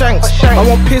want shanks, I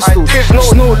want pistols.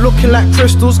 Snow looking like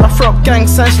crystals. I throw up gang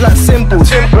signs like symbols.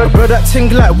 Blow that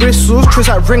ting like whistles. Tris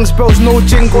like rings, bells, no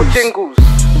jingles.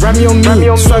 Rammy on me,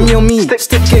 swammy on me.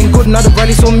 Stick game good, now the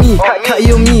rally's on me.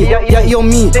 Catty on me, yatty on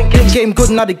me. Big game good,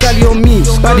 now the galley on me.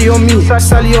 Baddie on me,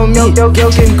 Sally on me. Girl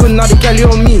game good, now the galley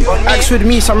on me. Axe with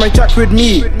me, Samurai Jack with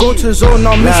me. Go to zone,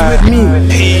 now miss with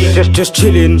me. Just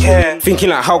chilling, thinking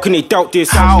like how can they doubt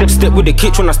this? Step with the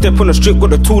kitch when I step on the strip.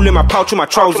 Got the tool in my pouch with my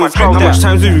trousers. How much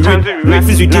times have we rid? Life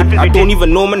is we did, I don't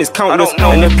even know man, it's countless.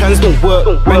 And their plans don't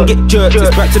work, man get jerked.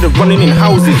 It's back to the running in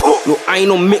houses. Look, I ain't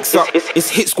no mix up, it's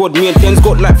hit squad. Me and Den's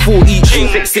got like like 4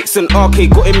 each. 6 and RK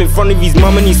got him in front of his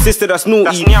mum and his sister, that's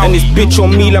naughty. And this bitch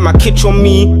on me, like my kitch on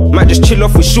me. Might just chill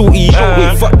off with shorty.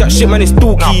 Wait, fuck that shit, man, it's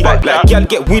dookie. Like gal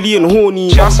get willy and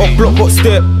horny. Off block, hot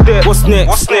step. What's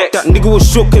next? That nigga was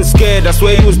shook and scared. That's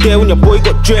where he was there when your boy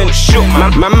got drenched.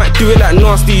 Man might do it like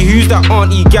nasty. Who's that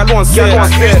auntie? Gal want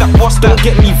sex. Don't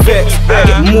get me vexed. I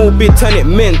get morbid, turn it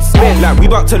mince. Like we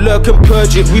about to lurk and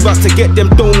purge it. We about to get them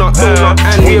donuts.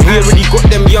 And we already got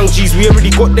them young G's. We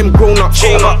already got them grown up.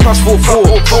 Plus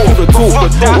 4-4. The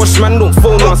talk. Watch man don't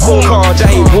phone us. Car, that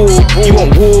ain't war. You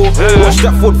want war? Watch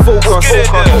that Ford Focus.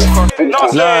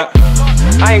 Like,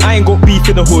 I ain't got beef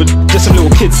in the hood, just some little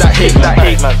kids that hate man.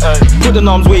 Put the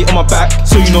arms weight on my back,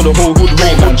 so you know the whole hood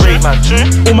rate man.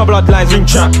 All my bloodlines ring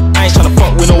trap, I ain't tryna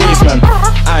fuck with no waste man.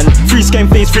 And free scam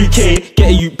face 3K, get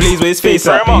a you blaze where his face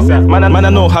at. Man, I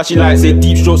know how she likes it,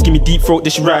 deep strokes give me deep throat,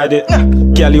 then she ride it.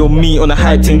 Gally on me on the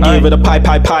hype thing, gave her the pie,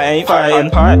 I ain't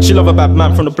fighting. She love a bad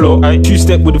man from the block,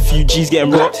 2-step with a few G's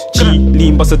getting rocked. G,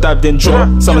 lean, bust a dab, then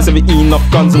drop. Summer 17,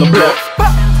 off guns on the block.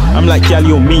 I'm like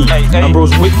Gally on me, and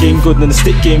bro's whip game good, and the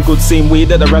stick game good, same way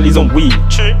that the rally's on weed.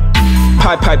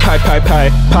 Pie,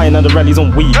 and the rally's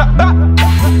on weed.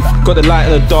 Got the light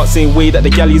and the dark, same way that the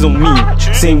gally's on me,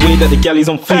 same way that the gally's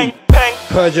on fleet.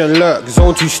 Purge and lurk,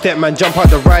 zone 2 step, man, jump out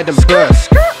the ride and burst.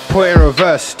 Put it in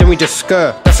reverse, then we just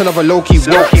skirt. That's another low-key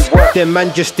work. Them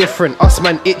man just different, us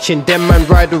man itching, them man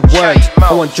ride with words.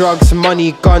 I want drugs,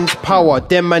 money, guns, power,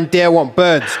 them man there want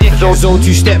birds. Zone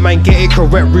 2 step, man, get it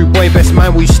correct, rude boy, best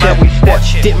man, we step.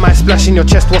 Dip man, splash in your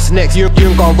chest, what's next? You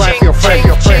ain't gonna ride for your friend.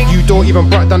 You don't even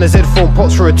brought down the Z phone,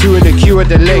 pots for a 2 in the queue of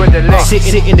the leg.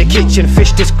 Sit in the kitchen,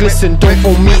 fish just glisten, don't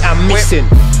phone me, I'm missing.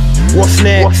 What's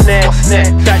next?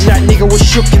 That nigga was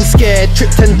shook and scared.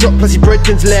 Tripped and dropped plus his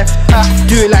brethren's left.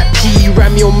 Do it like P,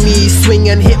 Rammy on me. Swing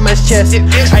and hit man's chest. And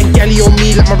Gally on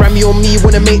me like my Rammy on me.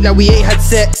 Wanna make like we ain't had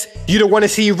sex. You don't wanna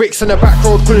see Ricks on the back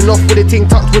road pulling off with a ting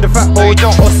tucked with a fat boy.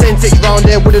 Or Sentix round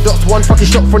there with the dots. One fucking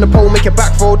shot from the pole, make a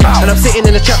back fold. And I'm sitting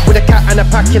in a trap with a cat and a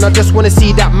pack. And I just wanna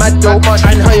see that mad dope.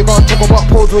 And how you gonna talk about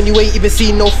poles when you ain't even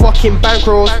seen no fucking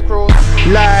bankrolls.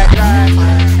 Like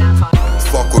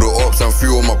fuck all the ops and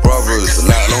few of my brothers.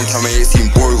 Like long time I ain't seen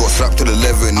boy got slapped to the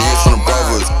 11 years from the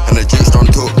brothers. And the Jakes done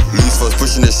took loose first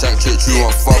pushing the shank chick you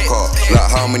on fucker. Like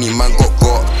how many man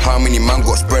got, how many man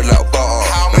got spread like butter.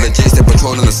 And the Jakes they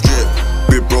patrolling the strip.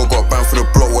 Big bro got banned for the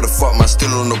block, what the fuck man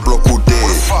still on the block all day.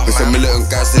 It's a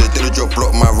militant guy said did a job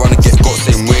block, man run and get got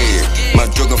same way. Man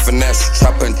jogging finesse,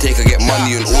 trap and take and get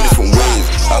money in all different ways.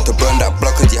 I had to burn that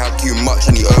block cause he had too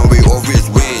much and he earned way over his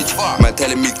wage. Man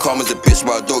telling me calm as a bitch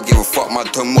but I don't give a fuck, my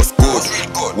tongue was good.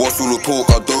 What's all the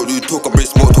talk, I don't do talk, I bring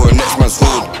smoke to a next man's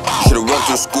hood. Should've went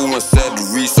to school and said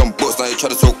read some books, now you try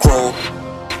to sell crow.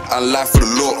 And life for the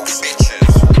looks.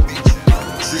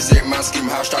 Tuesday man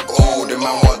scheme hashtag oh, the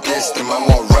man want this, the man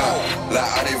want rap. Like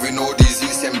I didn't even know these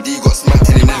SMG got smacked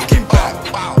and he never came back.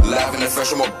 Live in the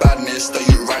fresh of my badness, the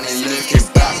youth ran and he never came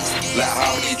back. Like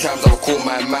how many times I've caught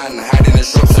my man hiding in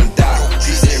shops and that.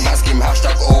 Tuesday man scheme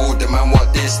hashtag oh, the man want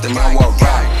this, the man want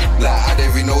rap. Like I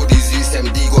didn't even know these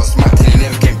SMG got smacked and he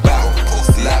never came back.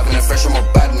 Live in the fresh of my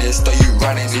badness, the youth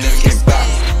ran and he never came back.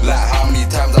 Like how many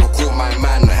times I've caught my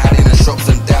man hiding in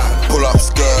shops and that. Pull up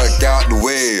skirt, get out the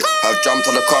way. I've jumped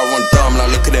on the car, run dumb, now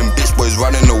look at them bitch boys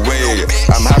running away.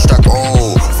 I'm hashtag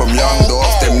oh, from young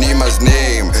dogs, them name as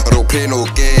name. I don't play no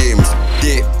games.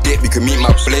 Dip, you can meet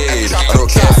my blade. I don't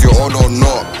care if you're on or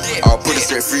not, I'll put it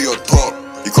straight through your top.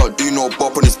 You can't do no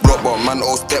bop on this block, but man,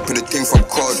 all step with the thing from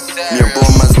COD. Me and bro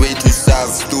man's way too sav,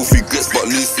 still free grits, but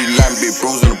lose free land. Big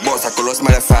bros in the box, I could lost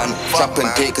my fan. Trap and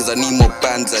take, cause I need more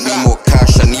bands, I need more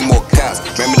cash, I need more cats.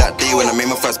 Remember that day when I made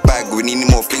my first bag, we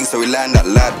needed more things, so we land that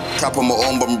lad. Trap on my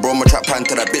own, but bro, my trap hand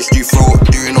to that bitch, you throw it.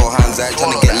 Doing no hands, I ain't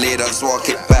tryna get laid, I just wanna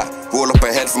kick back. Roll up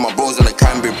ahead for my bros and the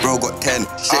can, big bro got 10.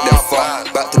 Shit them fuck,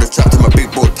 back to the trap to my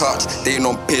big bro touch. They ain't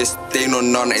on piss, they ain't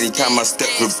on none. Anytime I step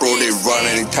with bro, they run.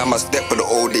 Anytime I step with the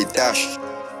old, they dash.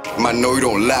 Man, no, you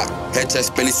don't lack. Head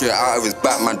chest belly straight out of his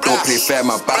back. Man, don't play fair,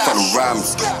 my back are the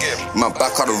Rams. My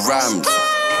back are the Rams.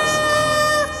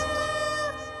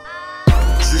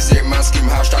 Tuesday man scheme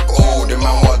hashtag oh, the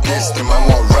man want this, the man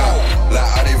want rap. Like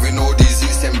I didn't even know these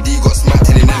SMD got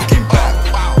smacked and they never came back.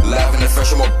 Live in the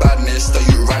fresh of my badness, the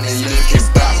youth ran and he never came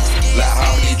back. Like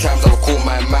how many times I've caught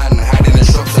my man hiding in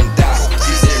shops and that.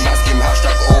 Tuesday man scheme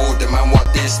hashtag oh, the man want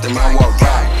this, the man want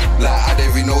rap. Like I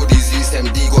didn't even know these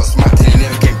SMD got smacked and he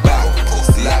never came back.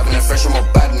 Live in the fresh of my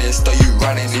badness, the youth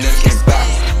ran and he never came back.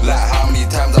 Like how many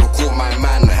times I've caught my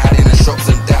man hiding in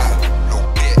shops and that.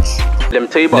 Them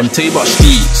T-Bar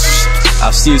streets.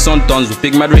 I've seen some dons with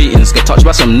big mad ratings get touched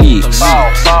by some neeks.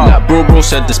 Like bro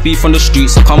said, there's beef on the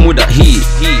streets, so come with that heat.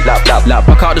 Like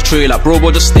back out the tray, like bro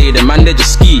just stay there, man, they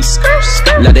just skis.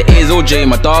 Like the A's OJ,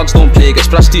 my dogs don't play, get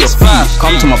splashed to your feet.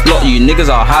 Come to my block, you niggas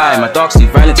are high, my dogs too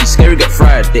violent, too scary, get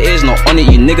fried. The A's not on it,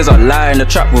 you niggas are lying. The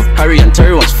trap with Harry and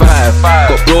Terry wants 5.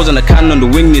 Got bros on the can on the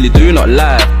wing, nearly do not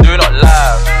lie.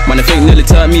 Man, they think nearly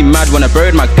turned me mad when I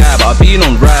buried my guy, but I've been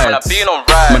on rides.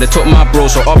 Man, they took my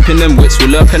bros, so up in them wits, we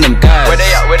lurking them guys. Where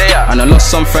they at? And I lost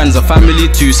some friends and family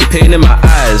too, see pain in my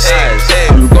eyes.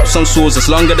 And we got some swords that's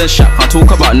longer than Shaq, can't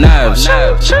talk about knives.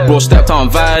 Bro stepped out on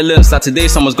violence, like today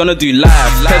someone's gonna do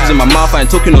live. Pegs in my mouth, I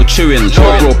ain't talking no chewing.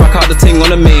 Bro, back out the ting on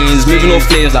the mains, moving no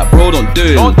flames like bro don't do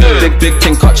it. Big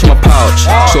ting clutch in my pouch,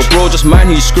 so bro just mind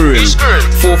who you screwing.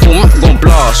 4-4 Mac gon'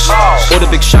 blast, all the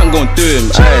big shank gon' do him.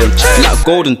 Like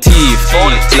golden teeth,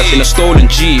 left in a stolen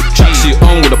Jeep. Tracksuit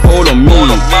on with a pole on me,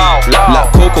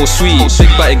 like Coco sweet. Big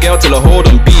body girl till a hold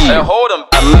on B.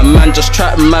 Man just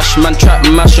trap mash,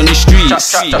 on these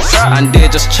streets. And they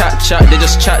just chat,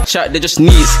 they just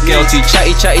needs. Girl too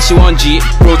chatty, she want G.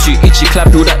 Bro too itchy,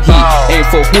 clap all that heat. Ain't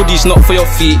for hoodies, not for your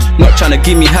feet. Not tryna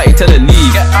give me hatty, tell her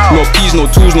leave. No peas, no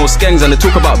tools, no skangs, and they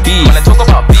talk about beef.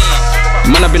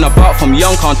 Man, I've been about from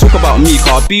young, can't talk about me,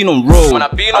 cause I've been on road.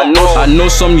 I know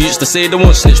some used to say they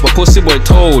won't snitch, but pussy boy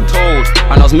told.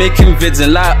 And I was making vids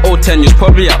in like 010 years,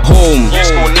 probably at home.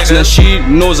 So then she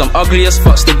knows I'm ugly as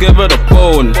fuck, still give her the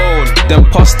bone. Then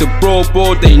pass the bro,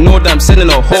 they know that I'm sending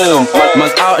her home.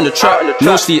 Man's out in the trap,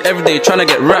 no sleep every day, tryna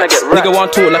get racks. Nigga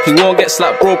want talk like he won't get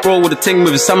slapped, bro with a ting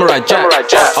with his samurai jack.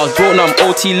 I was broke, now I'm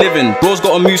OT living. Bro's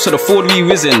got a move so the Ford we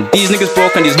whizzing. These niggas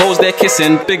broke and these hoes they're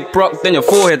kissing. Big Brock, then your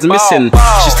forehead's missing.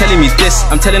 She's telling me this,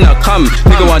 I'm telling her come.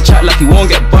 Nigga want chat like he won't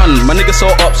get bun. My nigga so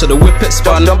up so the whip it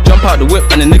spun. Jump out the whip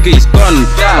and the nigga is gone.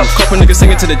 Couple niggas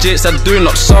singing to the Jakes that doing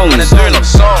up songs.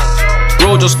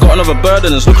 Bro just got another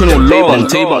burden, it's looking all long.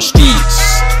 Tell you about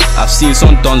streets, I've seen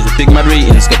some dons with big mad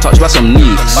ratings get touched by some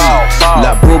neeks.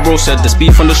 Like bro said, there's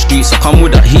beef on the streets, so come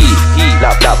with that heat.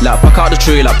 Like back out the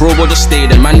tray, like bro just stay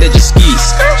there, man, they just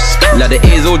skis. Like the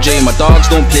A's OJ, my dogs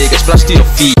don't play, get splashed to your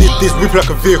feet. This whip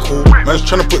like a vehicle, man's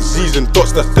tryna put Z's and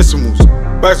dots, that's decimals.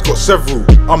 Bags got several,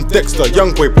 I'm Dexter,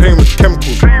 young boy playing with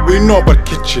chemicals. What you know about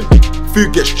the kitchen?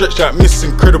 Food gets stretched out, Miss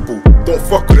Incredible. Don't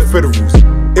fuck with the federals.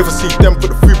 If I see them, put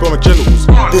the food by my genitals.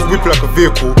 This whip like a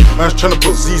vehicle, man's tryna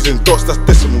put Z's and dots, that's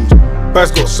decimals.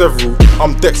 Bags got several,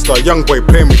 I'm Dexter, young boy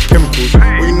playing with chemicals.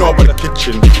 What you know about the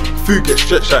kitchen? Food gets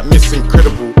stretched out, Miss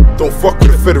Incredible. Don't fuck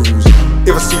with the federals.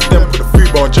 If I see them, put the food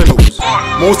by my genitals.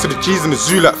 Most of the G's in the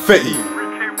zoo like Fetty,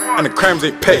 and the crimes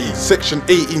ain't petty. Section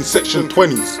 18, section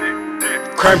 20s.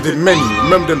 Crime did many,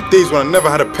 remember them days when I never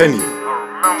had a penny.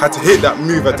 Had to hit that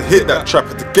move, had to hit that trap,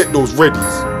 had to get those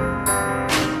readies.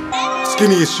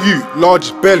 Skinniest you,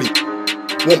 largest belly.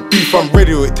 Want beef, I'm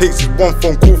ready, or it takes just one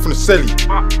phone call from the celly.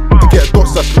 To get a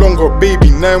dots that's longer, a baby,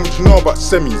 9, what you know about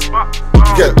semis?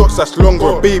 To get a dots that's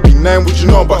longer, a baby, 9, what you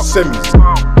know about semis?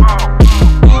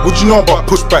 What you know about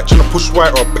pushback, trying to push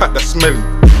white or a pack that's smelly?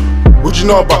 What you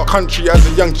know about country as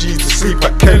a young G to sleep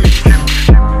at Kelly?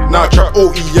 Now I try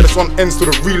OE, yeah, this one ends to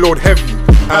the reload heavy.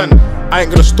 And I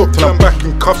ain't gonna stop till I'm back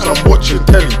in cuffs and I'm watching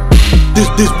telly.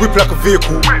 This whip like a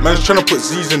vehicle, man's tryna put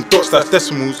Z's and dots, that's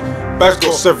decimals. Bags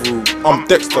got several, I'm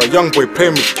Dexter, young boy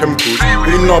playing with chemicals. What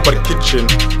you know about the kitchen?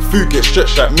 Food gets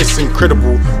stretched out, Miss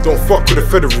Incredible. Don't fuck with the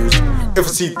federals. If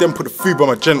I see them, put the food by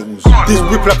my genitals. This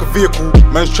whip like a vehicle,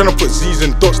 man's tryna put Z's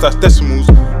and dots, that's decimals.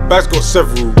 Bags got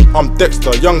several, I'm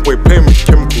Dexter, young boy playing with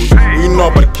chemicals. What you know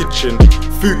about the kitchen?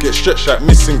 Food gets stretched out,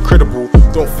 Miss Incredible.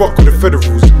 Don't fuck with the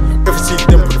federals. If I see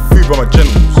them, put the food by my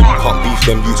genitals. Can't beef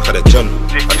them youths, kinda general.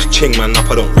 I just ching man up,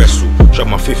 I don't wrestle. Shove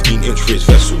my 15-inch for his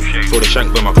vessel. Throw the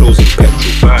shank by my clothes in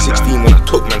petrol. 16 when I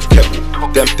took man's kettle.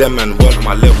 Them man weren't on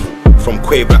my level. From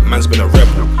Quayback, man's been a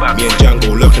rebel. Me and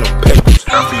Django lurking on pedals.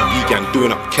 3B gang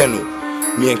doing up kennel.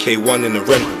 Me and K1 in the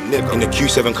rental. In the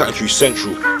Q7 cutting through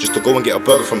Central. Just to go and get a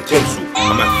burger from Tinsel.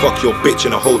 I might fuck your bitch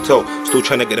in a hotel. Still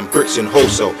trying to get them bricks in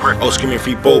wholesale. I was screaming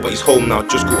free bowl, but he's home now.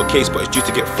 Just got a case, but it's due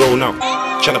to get thrown out.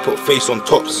 Trying to put face on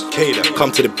tops. K-That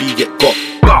come to the B, get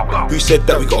got. Who said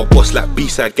that we got a boss like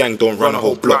B-side gang, don't run a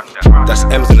whole block? That's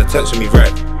M's in the tents when we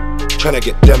ride. Trying to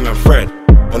get them and fried.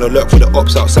 On the lurk for the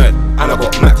ops outside. And I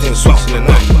got Mac 10 sweets in the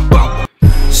night.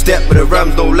 Step with the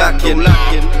rams, no lacking.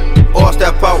 Or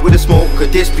step out with the smoke,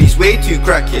 cause this piece way too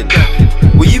cracking.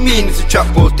 What you mean it's a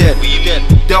trap goes dead?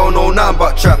 They don't know nothing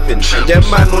about trapping. And them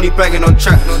man only banging on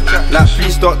tracks. Like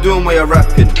please start doing where you're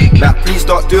rapping. Like please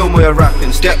start doing where you're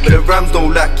rapping. Step with the rams, no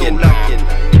lacking.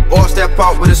 Or step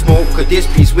out with the smoke, cause this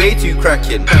piece way too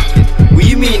cracking. What you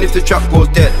you mean if the trap goes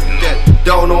dead?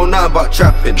 Don't know nothing about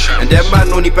trapping, and them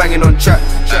man only banging on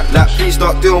tracks. Like please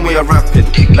start doing where you're rapping.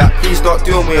 Like please start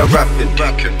doing where you're rapping.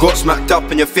 Got smacked up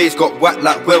and your face got whacked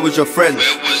like where was your friends?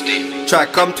 Try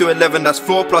come to 11, that's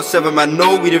 4 plus 7, man,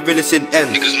 no we the realest in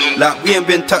ends. Like we ain't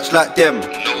been touched like them.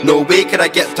 No way could I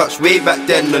get touched way back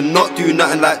then and not do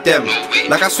nothing like them.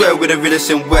 Like I swear we're the realest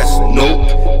in West,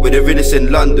 nope, we're the realest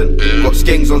in London. Got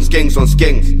skanks on skanks on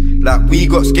skanks. Like we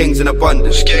got skanks in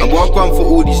abundance. And one gone for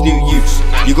all these new youths.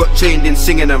 You got trained in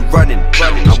singing and running.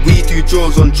 And we do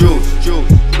drills on drills.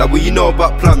 Like what you know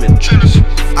about plumbing?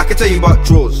 I can tell you about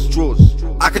draws.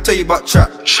 I can tell you about trap.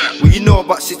 What you know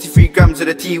about 63 grams of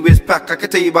the T-Wiz pack? I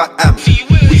can tell you about amp.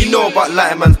 What you know about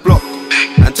lighting man's block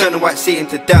and turning white Satan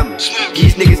to damn.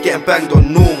 These niggas getting banged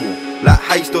on normal. Like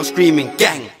how you still screaming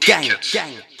gang, gang,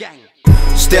 gang, gang.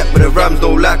 Step with the Rams,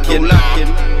 no lacking.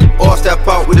 Or step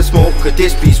out with the smoke, cause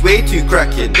this piece way too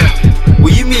cracking.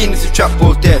 What you mean if the trap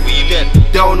goes dead?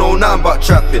 They don't know nothing about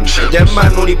trapping. Them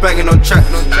man only banging on tracks.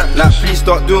 Like please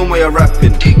start doing where you're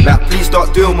rapping. Like please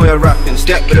start doing where you're rapping.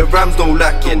 Step with the Rams, no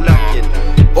lacking.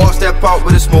 Or step out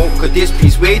with the smoke, cause this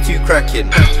piece way too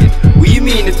cracking. What you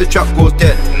mean if the trap goes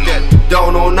dead? They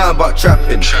don't know nothing about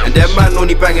trapping. And them man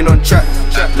only banging on tracks.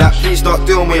 Like please start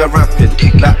doing where you're rapping.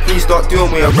 Like please start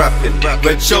doing where you're rapping.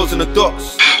 Red shells in the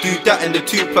dots, do that in the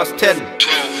 2 plus 10.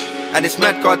 And this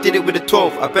mad car did it with a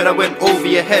 12, I bet I went over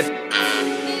your head.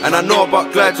 And I know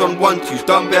about glides on 1-2s,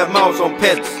 done bare miles on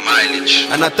peds.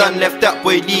 And I done left that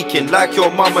boy leaking like your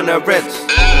mum and her reds.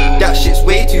 That shit's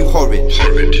way too horrid.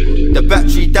 The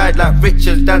battery died like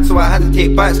Richard's dad, so I had to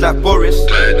take bites like Boris.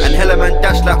 And hella man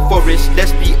dash like Forrest.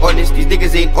 Let's be honest, these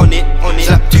niggas ain't on it.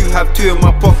 Slap 2, have 2 in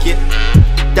my pocket.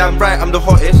 Damn right, I'm the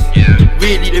hottest.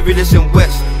 Really the realest in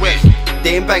West.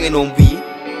 They ain't banging on we.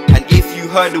 And if you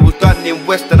heard it was done in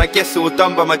West, then I guess it was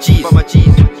done by my G's.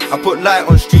 I put light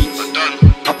on streets,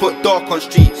 I put dark on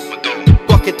streets.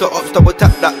 Bucket to ops, double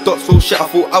tap that dot, so shit I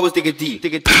thought I was digging deep.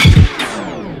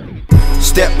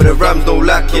 Step with the Rams, no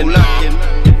lacking.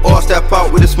 Or step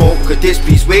out with the smoke, cause this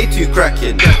piece way too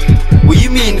cracking. What you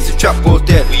mean if the trap goes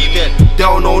dead? They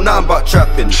don't know nothing about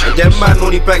trapping. And them man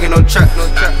only banging on tracks.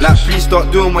 Like please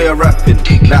start doing where you're rapping.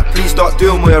 Like please start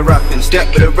doing where you're rapping. Step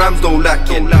with the Rams, no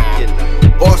lacking.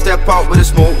 Or step out with the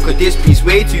smoke, cause this piece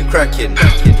way too cracking.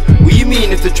 What you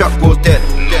mean if the trap goes dead?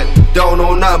 They don't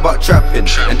know nothing about trapping.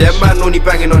 And them man only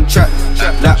banging on tracks.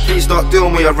 Like please start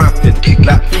doing where you're rapping.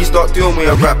 Like please start doing where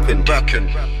you're rapping.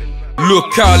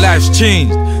 Look how life's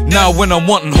changed. Now when I'm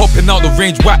wanting, hopping out the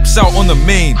range, whaps out on the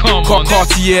main.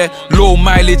 Cartier, low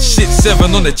mileage, shit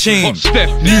 7 on the chain.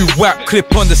 New whap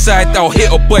clip on the side, that'll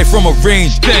hit a boy from a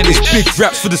range. It's big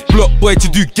raps for this block boy to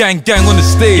do gang gang on the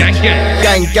stage.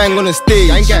 Gang gang on the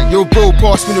stage. Yo bro,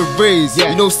 pass me the raise.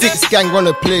 You know 6 gang run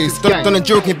the place. Done a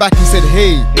joking back and said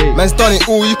hey. Man's done it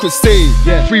all you could say.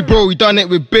 Free bro, we done it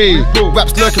with babe.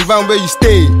 Raps lurking round where you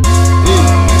stay.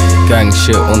 Gang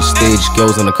shit on stage,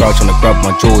 girls on the couch trying to grab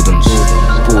my Jordans.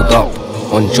 Pulled up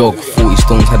on jog, 40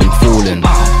 stones had him falling.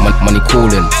 Money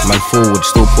calling, man forward,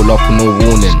 still pull up with no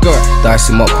warning.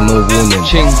 Dice him up with no warning.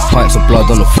 Pints of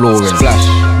blood on the flooring.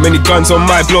 Many guns on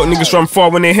my block, niggas run far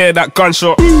when they hear that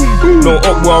gunshot. No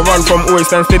up where I run from,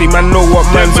 always stand steady, man know what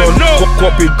man's on.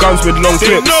 Got big guns with long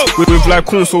clips, with like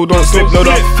cool so don't slip. Load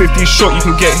up 50 shot,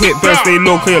 you can get hit, best stay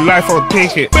low, cause your life I'll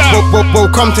take it. Bro,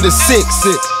 come to the 6.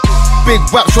 Big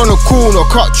raps on the corner,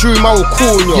 cut through my will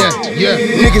corner.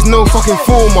 Niggas no fucking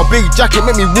former, big jacket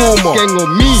make me warmer. Gang on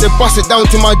me, they bust it down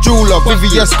to my jeweler.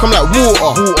 VVS come like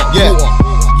water.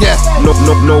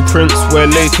 No prints, wear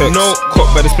latex. Caught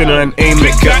by the spinner and aim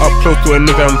it. Get up close to a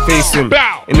nigga I'm facing.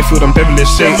 In the field I'm devilish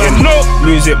shaking.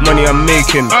 Music money I'm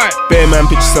making. Bare man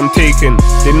pictures I'm taking.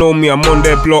 They know me, I'm on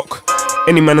their block.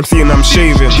 Any man I'm seeing, I'm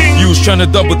shaving. You was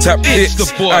tryna double tap hits.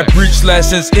 I breached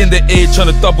license in the A,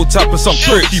 tryna double tap with some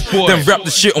bricks. Then rap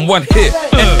the shit on one hit.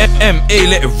 M.A.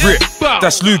 let it rip.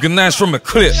 That's Luger 9s from a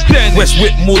clip. West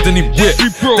whip more than he whip.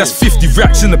 That's 50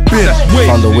 racks in the bin.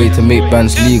 Found a way to make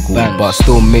bands legal, but I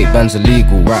still make bands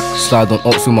illegal. Slide on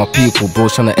ops with my people, bro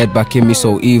tryna head back in me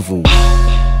so evil.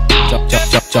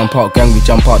 Jump out gang, we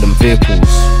jump out them vehicles.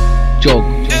 Jog,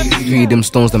 3 them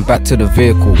stones, then back to the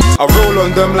vehicle. I roll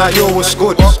on them like yo, what's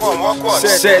good?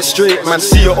 Set it straight, man,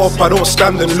 see it up, I don't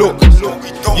stand and look.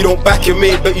 You don't back your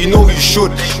mate, but you know you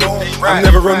should. I've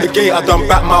never run the gate, I done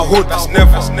back my hood.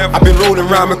 I've been rolling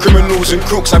round with criminals and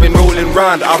crooks, I've been rolling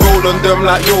round. I roll on them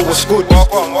like yo, what's good?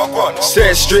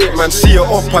 Set it straight, man, see it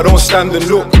up, I don't stand and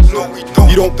look.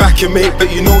 You don't back your mate, but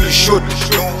you know you should.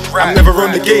 I've never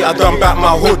run the gate, I done back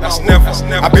my hood.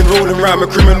 I've been rolling round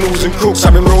with criminals and crooks,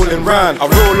 I've been rolling round. I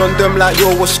roll on them like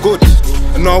yo, what's good?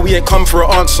 And no, we ain't come for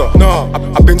an answer. Nah,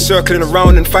 I've been circling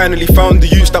around and finally found the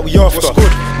youths that we after.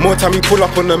 More time we pull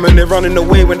up on them and they're running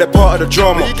away when they're part of the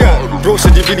drama. Bro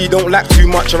said you really don't lack too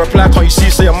much. I reply, can't you see,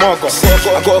 say I'm Margot.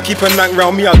 I gotta keep a knack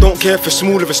round me, I don't care if it's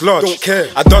small, if it's large. Don't care.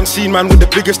 I done seen man with the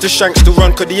biggest of shanks to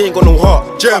run, cause they ain't got no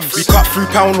heart. Gems. We cut through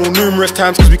Pownall numerous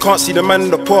times cause we can't see the man in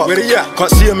the park. Where they at?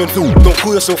 Can't see them in food. Don't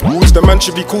call yourself fools, the man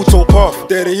should be called to a path.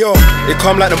 There they are. They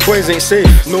come like them boys ain't safe.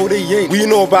 No, they ain't. We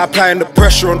know about applying the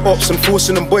pressure on ops and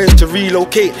forcing them boys to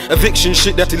relocate. Eviction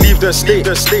shit, they have to leave their state.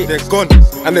 They're gone.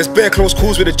 And there's bare close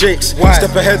calls with the Jakes. Why?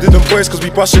 Step ahead of them boys cause we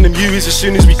busting them U's as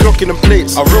soon as we clocking them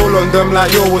plates. I roll on them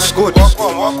like yo, what's good?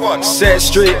 Set it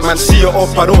straight, man, see it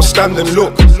up, I don't stand and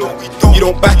look. You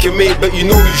don't back your mate, but you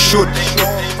know you should.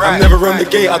 I've never run the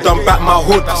gate, I done back my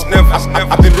hood.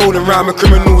 I've been rolling round with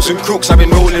criminals and crooks, I've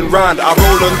been rolling round. I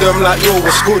roll on them like yo,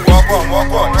 what's good?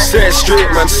 Set it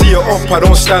straight, man, see it up, I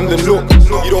don't stand and look.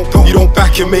 You don't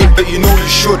back your mate, but you know you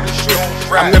should.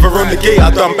 I've never run the gate, I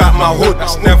done back my hood.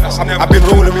 I've been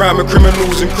rolling round with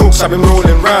criminals and crooks, I've been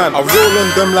rolling round. I roll on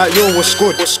them like yo, what's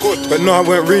good? But no, it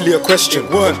weren't really a question.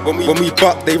 When we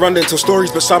buck, they run into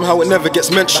stories, but somehow it never gets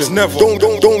mentioned.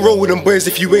 Don't roll with them boys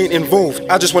if you ain't involved.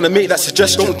 I just wanna make that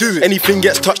suggestion. Don't do it. Anything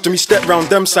gets touched and we step round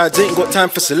them sides, ain't got time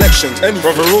for selections.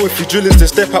 Brother roll if you drillers, then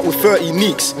step out with 30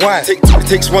 neeks. Why? It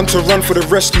takes one to run for the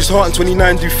rescue's heart and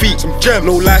 29 do feet. Some gem,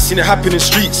 no lies seen it happen in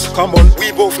streets. Come on,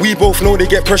 we both know they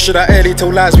get pressured out here, they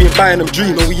tell lies, we ain't buying them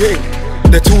dreams. No, we ain't.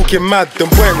 They're talking mad, them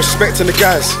boy ain't respecting the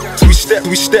guys. So we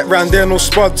step round there, no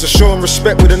spuds, to show them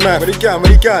respect with a knife. Where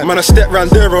they got? Man, I step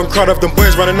round there on crowd of them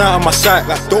boys running out on my side.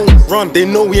 Like, don't run, they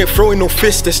know we ain't throwing no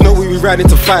fists, there's no way we riding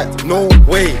to fight. No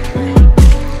way.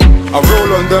 I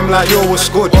roll on them like yo, what's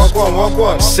good?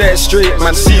 Set it straight,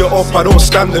 man, see it up, I don't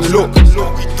stand and look.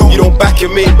 You don't back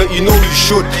your mate, but you know you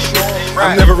should.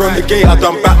 I've never run the gate, I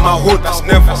done back my hood.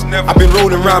 I've been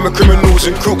rolling round with criminals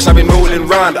and crooks, I've been rolling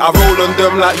round. I roll on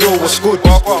them like yo, what's good?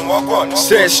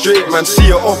 Set it straight, man, see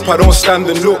it up, I don't stand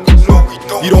and look.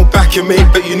 You don't back your mate,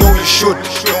 but you know you should.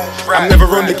 I've never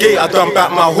run the gate, I done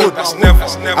back my hood.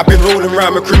 I've been rolling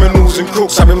round with criminals and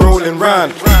crooks, I've been rolling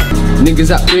round. Niggas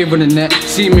that brave on the net,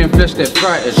 see me in flesh, they're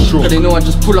frightened. Cause they know I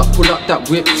just pull up that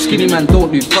whip. Skinny man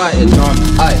don't do fighting.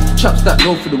 Aye, chaps that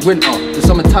go for the winter, the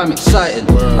summertime exciting.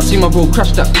 I see my bro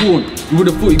crash that corn. You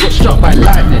would've thought he got struck by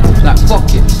lightning. Like fuck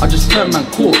it, I just turn man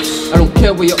corpse. I don't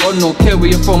care where you're on, no care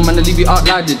where you're from, man, I leave you out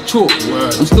like the chalk.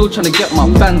 I'm still trying to get my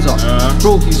fans up.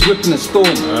 Bro, he's whipping a storm.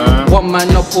 One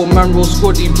man up, or man roll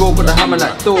squaddy, bro, got the hammer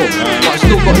like Thor. But I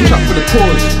still got a trap for the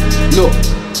cause. Look,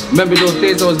 remember those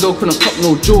days I was low, couldn't cop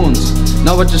no Jones.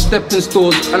 Now I just stepped in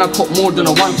stores and I cop more than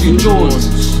a 1-2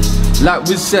 Jones. Like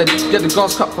we said, get the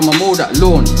grass cut from my mold that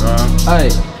lawn. Aye,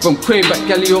 from Quay back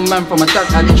Galileo man, from my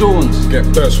dad and Jones. Get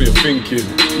first what you're thinking.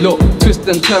 Look, twist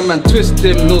and turn man, twist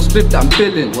him, no split that I'm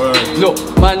billing. Look,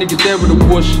 my nigga there with the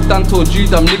bush, Dan told you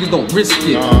them niggas don't risk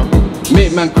it.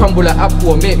 Make man crumble like apple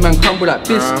or make man crumble like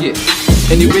biscuit.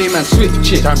 Anyway man, switch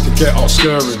it. Time to get out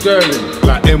skirring.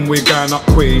 Like M-way going up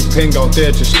Quay, paying out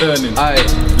there just earning. Aye.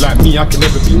 Like me, I can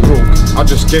never be broke, I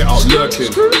just get out lurking.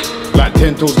 Like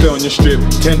 10 toes there on your strip,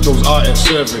 10 toes out at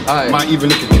serving. Might even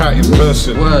look a cat in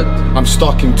person. I'm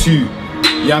stuck in 2.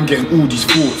 Yeah, I'm getting all these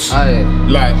thoughts.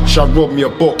 Like, shall rob me a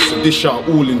box and dish out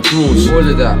all in drawers. All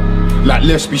of that. Like,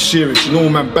 let's be serious, you know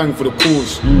man bang for the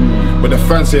cause. But the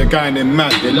fans say a guy and they're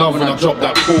mad, they love when I drop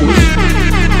that pause.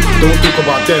 Don't talk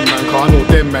about them man, cause I know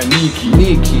them man neaky.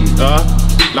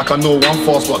 Like I know I'm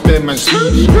fast but them man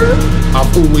sneaky.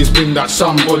 I've always been that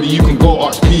somebody you can go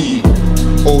ask me.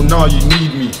 Oh now you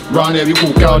need me, round there we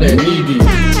call girl they're needy.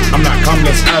 I'm like come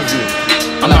let's have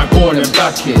it, I'm like go on and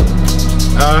back it.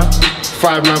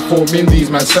 5 man 4 Mindies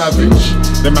man savage.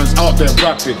 Them man's out there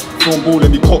rapid, phone ball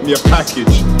and he caught me a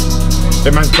package.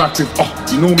 Them man's back with,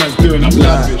 you know man's doing up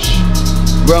lavish.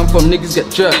 Where I'm from niggas get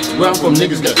jerked, where I'm from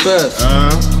niggas get first.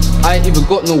 I ain't even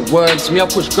got no words, me I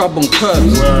push grub on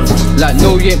curbs. Like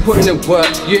no you ain't putting in work,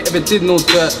 you ain't ever did no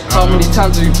dirt. How many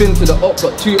times have you been to the op,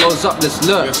 got 2 O's up, let's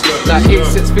lurk. Like 8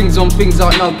 sets things on things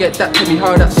out now, get that, tell me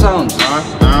how that sounds.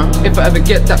 If I ever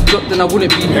get that drop then I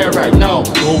wouldn't be here right now.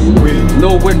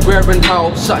 Know when, where and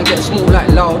how, something get small like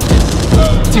loud.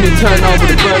 See me turn out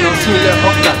with a burner, see me let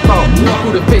off that bout. Fuck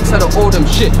all the fakes, I don't owe them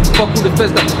shit. Fuck all the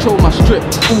feds that control my strip.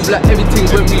 All black everything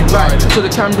when we ride, so the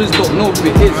cameras don't know who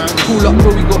it is. Pull up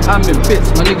bro, we got ham in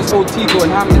bits. My niggas OT going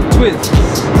ham in twist.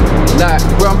 Like,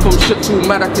 where I'm from shit's all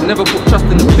mad, I can never put trust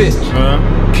in the bitch.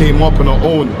 Came up on our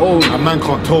own, a man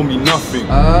can't tell me nothing.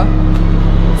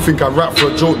 Think I rap for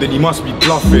a joke, then he must be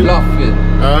bluffing.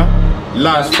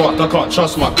 Lies fucked, I can't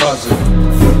trust my cousin.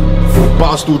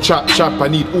 But I still chap, I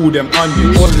need all them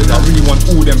onions. I really want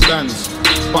all them bands,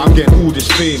 but I'm getting all this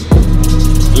fame.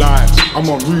 Like, I'm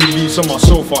on release on my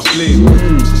sofa lane.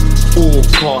 All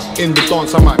car in the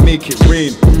dance, I might make it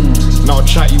rain. Now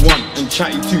chatty one and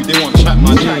chatty two, they want chat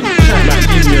my name. Like,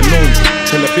 leave me alone.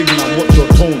 Tell a big man watch your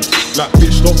tone. Like,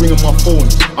 bitch, stop ringing my phone.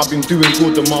 I've been doing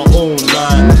good on my own.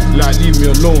 Like, leave me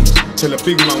alone. Tell a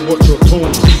big man watch your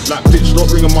tone. Like, bitch, stop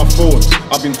ringing my phone.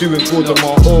 I've been doing good on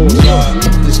my own.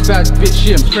 This bad bitch,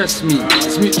 she impressed me.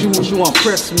 Smith jewels, you won't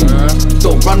press me.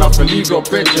 Don't run off and leave your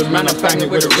bedroom, man, I bang it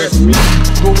with the rest me.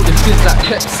 Roll with the fizz like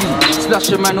Pepsi. Splash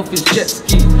a man off his jet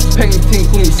ski. Painting,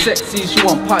 call me sexy. She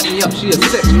won't pipe me up, she a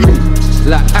sex queen.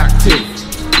 Like active.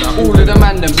 All of the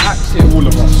man them active. All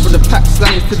of us. From the pack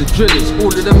slangers to the drillers, all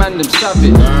of the man them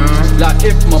savage. Like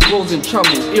if my bro's in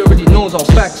trouble, he already knows I'll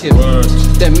back him.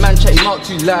 Them man chat him out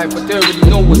too live, but they already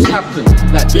know what's happened.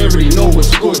 Like they already know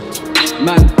what's good.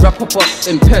 Man, wrap up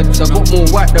in peps, I got more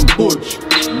white than Budge.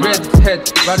 Red head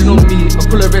riding on me, I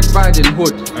call a Red Riding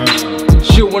Hood.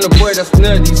 She want a boy that's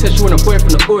nerdy, said she want a boy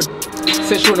from the hood.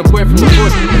 Said she want a boy from the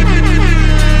hood.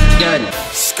 Yeah.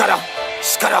 Scatter,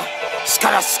 scatter,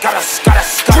 scatter, scatter, scatter,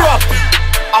 scatter. Drop.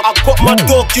 I got my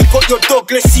dog, you got your dog,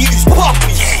 let's see who's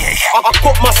poppy. I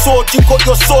got my sword, you got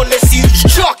your sword, let's see who's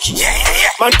chucky.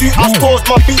 Man do us doors,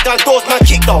 man beat down doors, man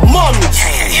kick down mummy.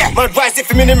 Man rise it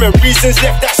for minimum reasons,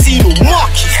 left that scene all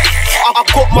marky. I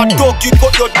got my dog, you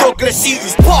got your dog, let's see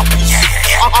who's poppy.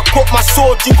 I got my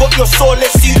sword, you got your sword,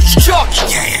 let's see who's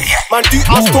chucky. Man do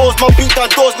us doors, man beat down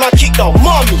doors, man kick down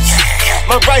mummy.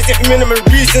 Man rise it for minimum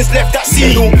reasons, left that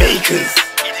scene all makers.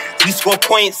 We score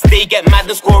points, they get mad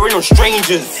and scoring on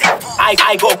strangers. I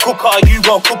got cooker, you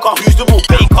got cooker, who's the real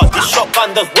baker? This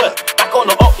shotgun does work, back on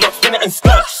the up block, spin it and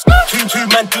skirt. 2-2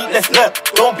 man deep, let's lurk.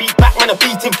 Don't beat back, man, I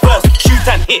beat him first. Shoot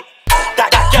and hit,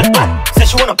 that girl bad. Says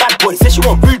she want a bad boy, says she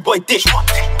want rude boy dish.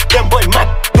 Them boy mad,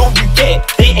 don't you get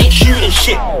it, they ain't shooting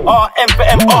shit. RM for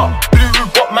MR, blue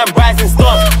robot man rising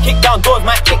stars. Kick down doors,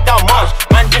 man, kick down march.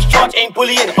 Man just charge, ain't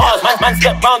bullying ours. Man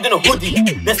step round in a hoodie,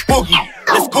 let's boogie.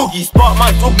 Let's boogie, spark my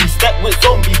doogie, step with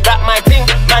zombies, back my thing,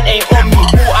 man ain't on me.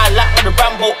 All I like with the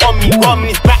Rambo on me, one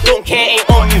minute's back, don't care, ain't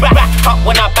on me. Back up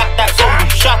when I back that zombie,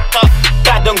 shut up,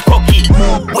 bad and cocky.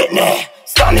 Whitney,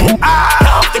 stunning,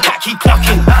 off the cat keep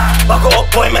clucking. Bugger up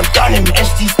boy man done him,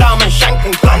 ST style man shank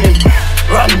and gun him.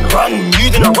 Run, you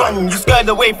didn't run, you scared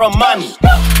away from money.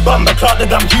 Bumba clock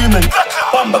that I'm human,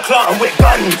 Bumba clock and with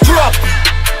guns. Drop.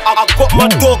 I got my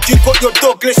dog, you got your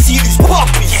dog, let's see who's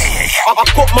poppy. I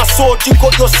got my sword, you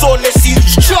got your sword, let's see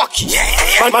who's chucky.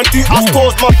 Man do us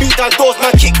doors, man beat down doors,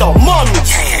 man kick down mummy.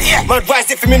 Man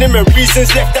rise it for minimum reasons,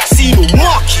 left that scene all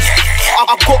marky.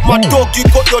 I got my dog, you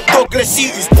got your dog, let's see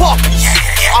who's poppy.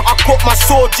 I got my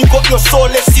sword, you got your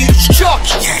sword, let's see who's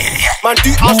chucky. Man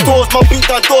do us doors, man beat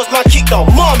down doors, man kick down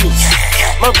mummy.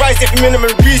 Man rise it for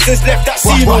minimum reasons, left that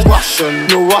scene all Russian,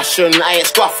 no Russian, I ain't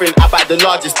scruffing, I back the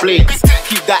largest blade.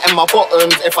 Keep that in my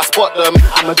bottoms, if I spot them,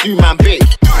 I'ma do man big.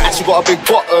 And she got a big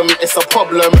bottom, it's a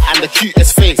problem, and the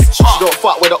cutest face. She don't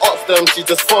fuck with the ops them, she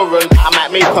just foreign. I might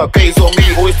make her gaze on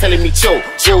me, always telling me chill.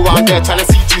 Chill round there, trying to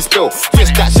see you spill.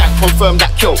 Twist that shack, confirm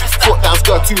that kill. Foot down,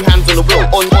 skirt, 2 hands on the wheel.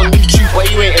 On YouTube, where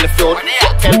you ain't in the field.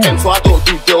 Got 10 so I don't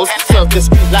do deals. Serve the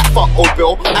street like fuck old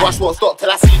Bill. Rush won't stop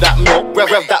till I see that mill. Rev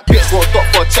that bitch won't stop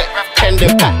for a check.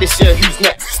 Pending back this year, who's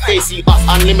next? Stacy, us,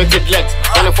 unlimited legs.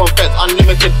 Running from feds,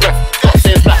 unlimited breath. Top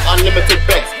saying black, unlimited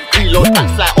beds. Reload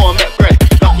packs like all met bread.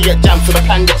 Lucky get jammed so the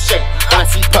plan got shed. When I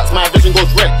see perks, my vision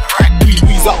goes red.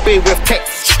 We's up bay with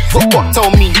text. What tell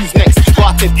me who's next?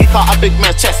 Started, kick out a big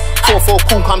man's chest. 4-4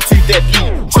 cool, come too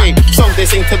deadly. Trade, songs they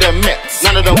sing to them Mets.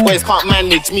 None of them boys can't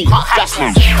manage me.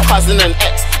 Flashless, cousin and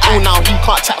ex. Oh now he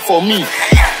can't chat for me.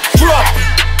 Drop.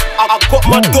 I got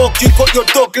my dog, you got your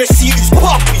dog, let's see who's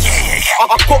poppy.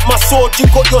 I got my sword, you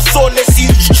got your sword, let's see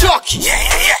who's chucky.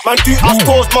 Man do us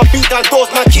doors, man beat down doors,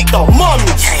 man kick down mummy.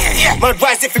 Man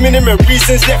rise it for minimum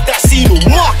reasons, left that scene all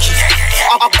marky.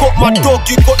 I got my dog,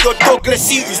 you got your dog, let's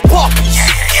see who's poppy.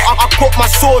 I got my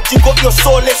sword, you got your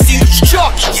sword, let's see who's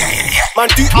chucky. Man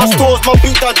do us doors, man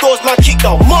beat down doors, man kick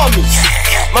down mummy.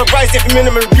 Man rise it for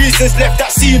minimum reasons, left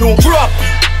that scene all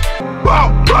droppy. I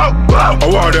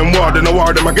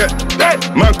war them I get.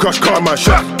 Man crush car, man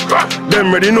shot.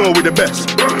 Them ready know we the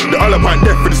best. The all pint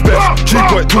death for the best.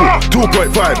 3.2,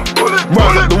 2.5.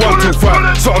 Round up the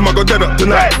 125. Something I got dead up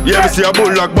tonight. You ever see a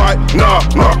bulldog bite? Nah.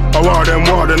 I war them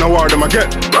I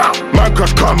get. Man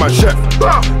crush car, man chef.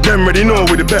 Them ready know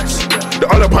we the best. The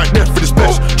other pint death for the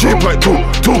special. 3.2,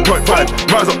 2.5.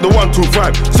 Rise up the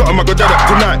 125. Something I got dead up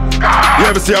tonight. You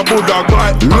ever see a bulldog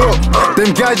bite? Look, them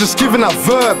guys just giving that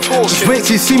verb. Just wait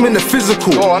till you see me in the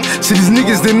physical. See these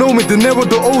niggas, they know me, they never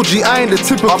the OG, I ain't the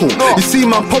typical. You see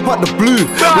man pop out the blue.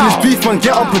 When it's beef man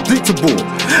get unpredictable.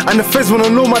 And the feds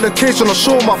wanna know my location, I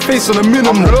show my face on the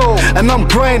minimal. And I'm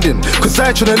grinding, cause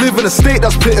I ain't tryna live in a state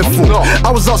that's pitiful.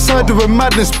 I was outside doing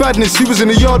madness, badness, he was in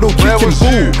the yard all kicking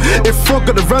bull. If Frog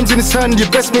got the rams in his hand, you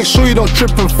best make sure you don't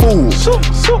trip and fool.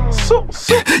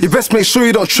 You best make sure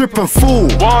you don't trip and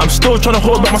fool. I'm still tryna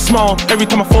hold back my smile every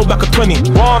time I fall back a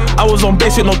 20. I was on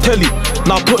basic, no telly.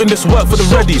 Now I'm putting this work for the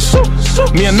readies.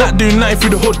 Me and that doing 90 through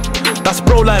the hood. That's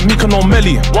bro like Mika no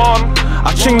Melly.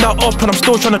 I ching that up and I'm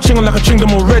still tryna ching like I chinged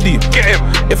them already.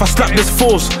 If I slap this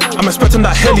force, I'm expecting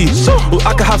that heli. Or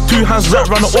I could have two hands wrapped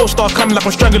round the all-star coming like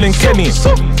I'm strangling Kenny.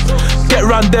 Get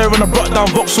round there and I brought down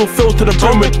Vauxhall filled to the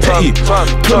brim with petty.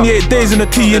 28 days in the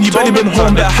tea and you barely been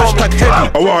home, that hashtag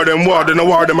heavy. I war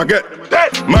them, I get.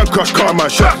 Man crush, car, man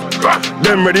shot.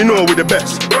 Them ready know we the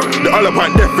best. The other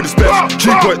pint death for the special.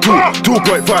 3.2,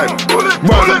 2.5.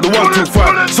 Rise up the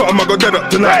 125. Something I got dead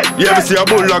up tonight. You ever see a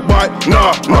bulldog bite?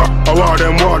 Nah. I war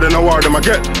them, I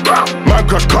get. Man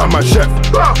crush, car, man chef.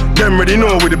 Them ready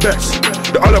know we the best.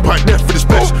 The other pint death for the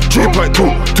special. 3.2,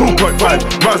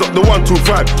 2.5. Rise up the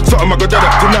 125. Something I got dead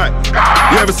up tonight.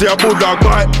 You ever see a bulldog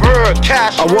bite?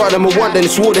 I want them, then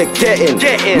it's all they're getting.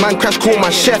 Man crash, call my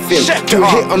chefing. Do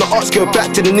hit on the arts, go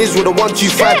back to the niz with a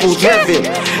 125 balls revving.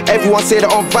 Everyone say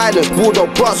they're on violence,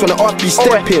 bulldog butts when the RP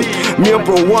stepping. Me and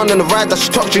bro one on the ride, that's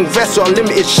structuring vessel,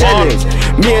 unlimited shellings.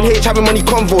 Me and H having money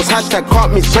convos, hashtag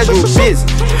can't mix federal biz.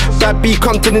 Bad B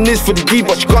come to the niz for the D,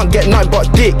 but you can't get nothing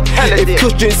but dick. If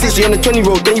Kush doing 60 on the 20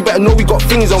 road, then you better know we got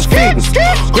things on things.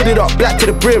 Hooded up, black to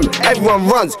the brim, everyone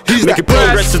runs. Who's Making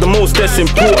progress is the most that's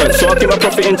important, so I keep my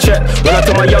profit in check. When I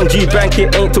tell my young G bank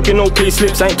it, ain't taking no pay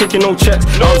slips, ain't taking no checks.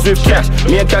 I was with cash,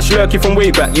 me and Cash lurky from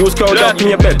way back. You was curled up in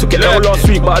your bed, took it L last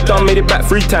week, but I done made it back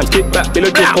 3 times. Kick back, bill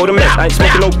a dip, hold a mess, I ain't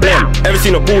smoking no blem. Ever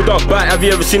seen a bulldog bite? Have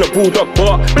you ever seen a bulldog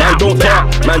bark? Man don't talk,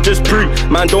 man just pre,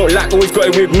 man don't lack, always got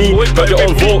it with me. Heard your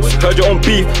own votes, heard your own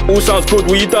beef, all sounds good,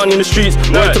 what you done in the streets?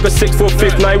 Boy took a 6 for a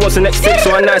 5th, now he wants the next 6,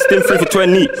 so I knifed him 3 for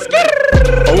 20.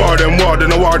 I war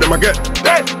them, I get.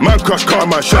 Man crush, car,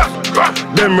 man shot.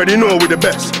 Them ready know we the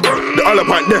best. The other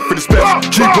pint death for the special.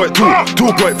 3.2,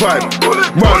 2.5.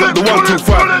 Rise up the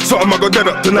 125. Something I got dead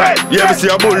up tonight. You ever see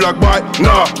a bulldog bite?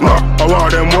 Nah. I war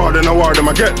them,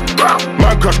 I get.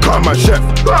 Man crush, car, man chef.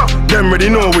 Them ready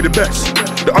know we the best.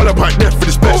 The other pint death for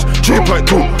the special. 3.2,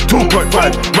 2.5.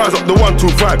 Rise up the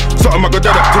 125. Something I got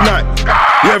dead up tonight.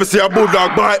 You ever see a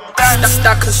bulldog bite?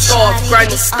 Stack and starve, grind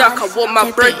and stack. I want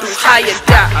my bread do higher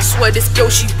that. I swear this girl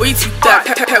she way too bad.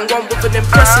 Pen one with an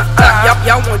impressive back.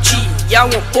 Y'all want G, y'all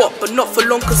want bot, but not for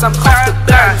long cause I'm cuffed the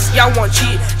bands. Y'all want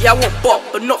G, y'all want bot,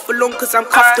 but not for long cause I'm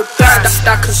cuffed the bands.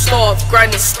 Stack and starve,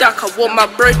 grind and stack. I want my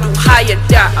bread do higher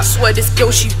that. I swear this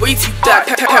girl she way too bad.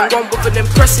 Pen one with an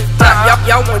impressive back.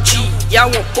 Y'all want G,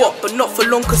 y'all want bot, but not for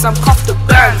long cause I'm cuffed the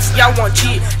bands. Y'all want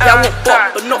G, y'all want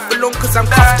bot, but not for long cause I'm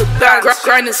cuffed the bands.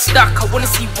 Grind and stack, I wanna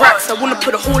see racks. I wanna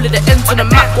put a hole in the ends on the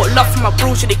map. Got love for my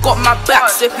bros, yeah, they got my back.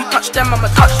 So if we touch them, I'ma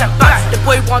touch them back. The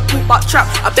boy want talk about trap.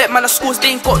 I bet man the scores,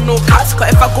 they ain't got no caps.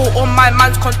 Cause if I go on my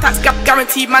man's contacts,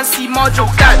 guarantee man see margin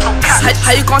that.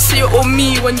 How you gon' say it on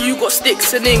me when you got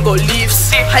sticks and ain't got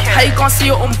leaves? How you gon' say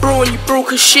it on bro when you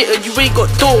broke as shit and you ain't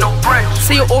got dough?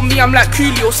 Say it on me, I'm like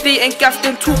Coolio. Stay and gaff,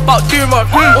 then talk about doing my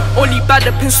only bad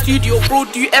up in studio.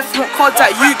 Bro, do you F want cards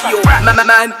like Yu-Gi-Oh?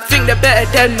 Man, think they're better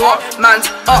than what? Man's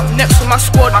up next to my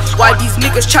squad. Why these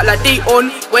niggas chat like they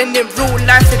on when in real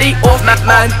life they off?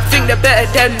 Man, think they're better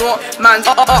than what? Man's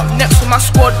up next to my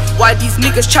squad. Why these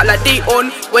niggas chat like they on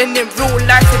when in real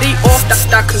life they off? That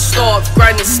stack and starve,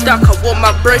 grind and stack. I want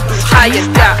my bread do higher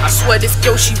that. I swear this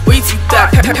girl she way too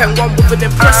bad. Pen one with an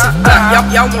impressive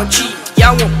back. Y'all want G,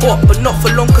 y'all want bot, but not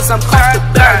for long cause I'm cuffed the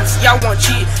bands. Y'all want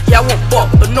G, y'all want bot,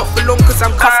 but not for long cause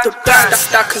I'm cuffed the bands.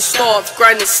 Stack and starve,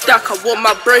 grind and stack. I want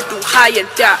my bread do higher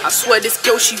that. I swear this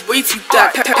girl she way too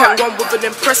bad. Pen one with an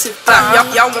impressive back.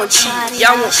 Y'all want G,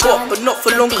 y'all want bot, but not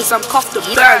for long cause I'm cuffed the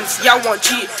bands. Y'all want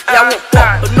G, y'all want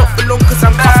bot, but not for long cause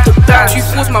I'm cuffed the bands. 2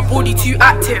 4's my body too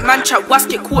active. Man chat was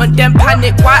get caught and then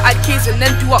panic. White-eyed kids and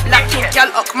then do up lacking. Gal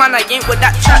up man, I ain't with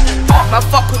that chat. My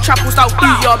fuck with trappers out do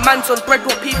ya. Man's on bread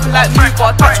with people like me.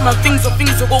 I touch my things or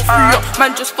things will go through ya.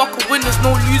 Man just fuck a winner's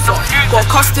no loser. Got a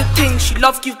custard thing, she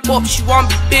love give bop, she want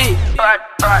be big.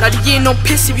 Now they ain't no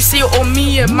piss if you say it on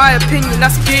me, in my opinion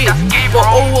that's gay. But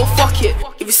oh well fuck it,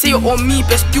 if you say it on me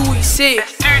best do what you say.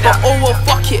 But oh well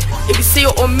fuck it, if you say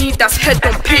it on me that's head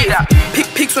on pay.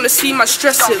 Pigs wanna see my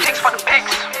stressing.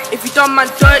 If you done man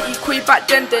dirty, call you back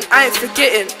then I ain't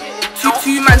forgetting.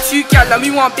 Two man, two gal, and we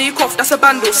want bake off, that's a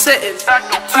bando setting.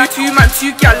 Two man,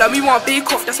 two gal, and we want bake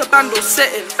off, that's a bando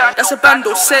setting. That's a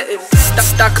bando setting.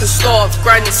 Stack and starve,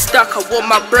 grinding stack, I want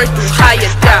my bread do higher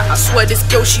that. I swear this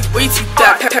girl, she way too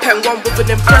bad. Pen one with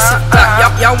an impressive back.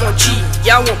 Y'all want G,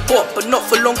 y'all want bot, but not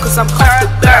for long cause I'm cuffed the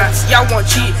bands. Y'all want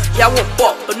G, y'all want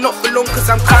bot, but not for long cause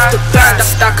I'm cuffed the bands.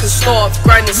 Stack and starve,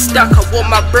 grinding stack, I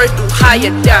want my bread do higher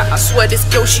that. I swear this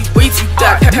girl, she way too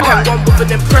bad. Pen one with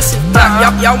an impressive back.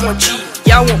 Y'all want G,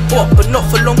 y'all want bot, but not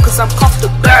for long cause I'm cuffed the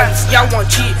bands. Y'all want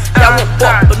G, y'all want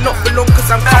bot, but not for long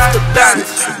cause I'm cuffed the bands.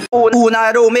 Ooh, nah,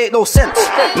 it don't make no sense.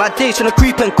 My day tryna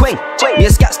creep and quang. Me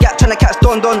a scat tryna catch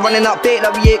Don running out bait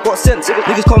like we ain't got sense.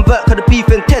 Niggas convert cause the beef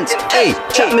intense. Ayy,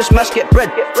 chat mishmash get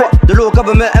bread. Fuck the law,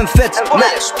 government and feds.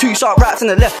 Max, 2 sharp rats in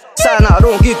the left. Sign out, I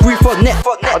don't give grief for net.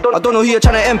 I don't know who you're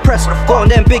tryna impress. Go on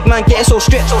them big man getting so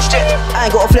stretched. I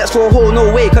ain't got a flex for a hole,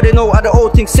 no way, cause they know how the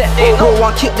old thing set. No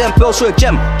one kick them bells for a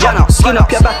gem. Run out, skin up,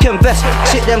 get back invest.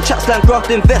 Shit them chaps like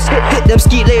graft invest. Hit them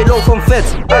ski lay low from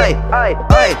feds. Aye,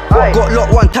 got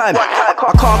locked one time. I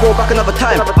can't go back another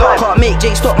time. Can't make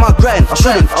Jake stop my grind.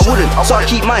 I wouldn't, so I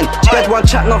keep mine. Dead one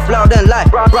chat, not loud and lie.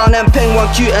 Brown and pen,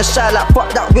 one cute and shy. Like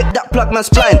fuck that whip, that plug man's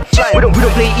blind. We don't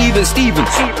play even Stevens.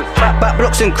 Back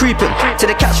blocks and creeping. To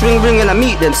the cats ring and I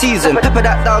meet them. Season, pepper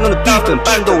that down on the beefing.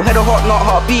 Bando, head of heart, not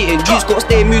heart beating. You's got to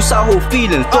stay moose, our whole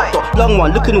feelings. Dot, long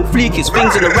one, looking all fleeky.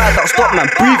 Springs in the ride, that'll stop man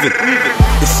breathing.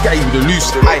 It's scatty with the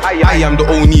loose. I am the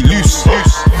only loose.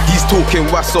 He's talking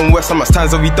west on west. How much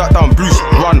times have we ducked down Bruce?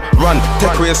 Run,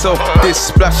 take for yourself. This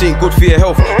splash ain't good for your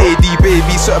health. AD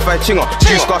baby, certified chinger.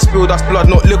 Juice got spilled, that's blood,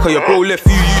 not liquor. Your bro left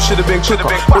you, you should've been quicker.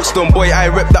 Buxton boy, I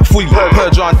rep that fully.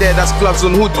 Purge on there, that's gloves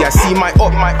on hoodie. I see my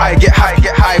up, my eye get high.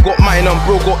 Got mine and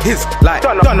bro got his. Like,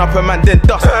 done up a man, then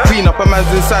dust. Clean up a man's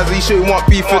inside, so he shouldn't want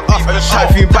beef with us.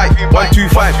 Typhoon bite,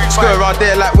 125. Skirt around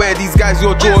there like where these guys,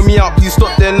 you're drawing me up. You stop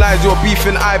their lies, you're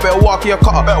beefing. I better walk your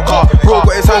cutter. Bro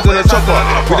got his hands on the chopper.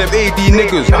 With them AD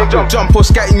niggas. Jump or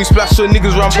scatting, you splash your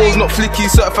niggas round bros, not flicky,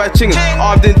 certified chingers.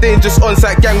 Armed and dangerous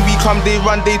on-site gang, we come, they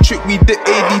run, they trick, we dip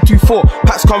AD24.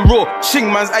 Packs come raw,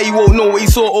 shing man's eye, you won't know what he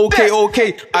saw,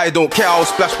 okay. I don't care, I'll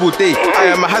splash all day. I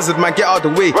am a hazard, man, get out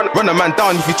of the way. Run a man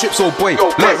down if he trips, oh boy.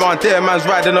 Late round there, man's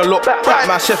riding a lot. Back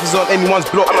my chef is on anyone's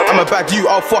block. I'ma bag you,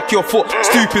 I'll fuck your foot.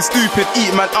 Stupid,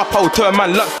 eat man up, I'll turn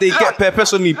man lunch. They get pair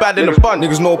personally bad in the bun.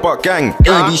 Niggas know about gang,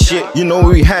 AD shit, you know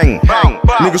where we hang.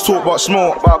 Niggas talk about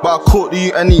smoke, but I caught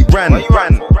you and he ran.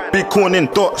 Big corn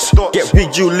and dots, get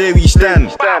big Larry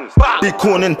stand. Big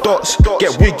corn and dots,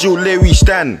 get big Larry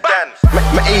stand.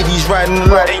 My 80s riding a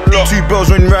lot. 2 bells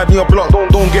when riding your block.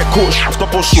 Don't get caught,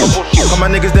 stop or shoot. Cause my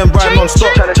niggas then riding on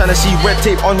stop. Tryna see red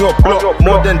tape on your block.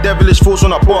 More than devilish thoughts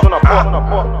on a bot. More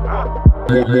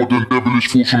than devilish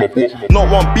thoughts on a bot.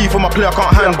 Not one beef on my play I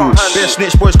can't handle. Bare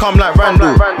snitch boys come like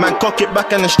Randall. Man cock it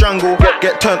back and then strangle.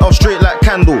 Get turned off straight like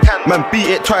candle. Man beat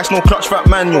it twice, no clutch fat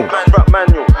manual.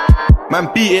 Man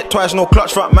beat it twice, no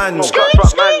clutch fat manual.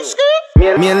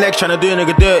 Me and Leg tryna do a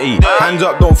nigga dirty. Hands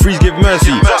up, don't freeze, give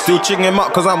mercy. Still checking him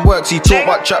up cause I'm worksy. Talk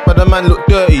about chat but the man look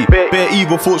dirty. Bare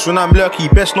evil thoughts when I'm lurky.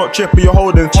 Best not trip or you're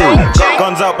holding chill.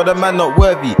 Guns out but the man not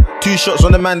worthy. 2 shots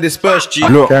on the man dispersed G.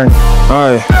 Look,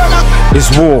 aye,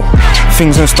 it's war.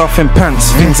 Things and stuff in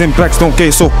pants, things in bags, don't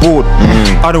get so bored.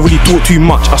 I don't really talk too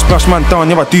much, I splash man down,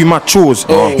 yeah I do my chores.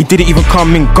 He didn't even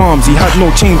come in gums, he had no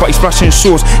chain but he splashing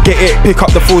shores. Get it, pick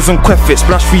up the fours and queff it.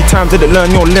 Splash 3 times, didn't learn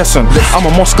your lesson. I'm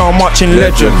a Moscow marching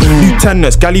legend.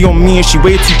 Lieutenants, galley on me and she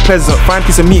way too pleasant. Fine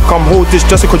piece of meat, come hold this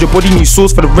just because your body needs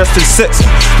sauce for the rest of the sex.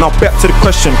 Now back to the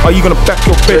question, are you gonna back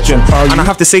your bedroom? And I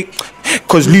have to say,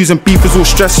 cause losing beef is all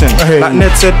stressing. Like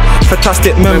Ned said,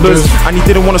 fantastic members. And he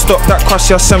didn't want to stop that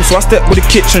crush SM, so I stepped with the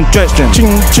kitchen drenched in.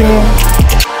 Ching, ching.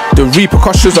 The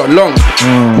repercussions are long.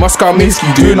 Moscow Minsky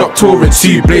doing up touring,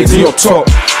 2 blades in your top.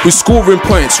 We're scoring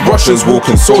points, Russians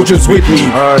walking, soldiers with me.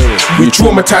 We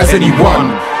traumatize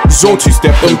anyone. Zone2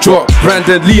 step and drop,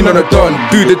 Brandon lean on a don.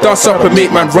 Do the dance up and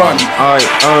make man run.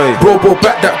 Bro,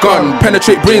 back that gun,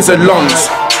 penetrate brains and lungs.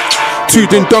 2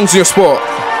 ding dongs in your spot.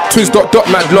 Twins dot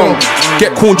mad long.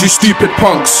 Get corned you stupid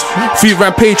punks. 3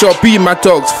 rampage RB my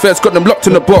dogs. Feds got them locked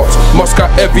in the box. Moscow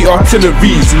heavy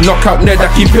artilleries. Knock out Ned, I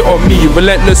keep it on me.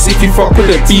 Relentless if you fuck with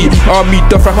a beat. Army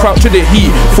duff I crouch to the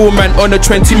heat. 4 man on a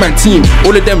 20-man team.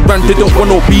 All of them ran, they don't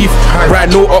want no beef.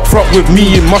 Ride no up front with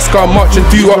me. In Moscow march and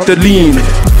do up the lean.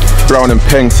 Brown and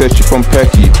Peng says she from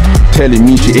Pecky. Telling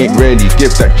me she ain't ready.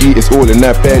 Give that G, it's all in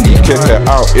her belly. Kiss her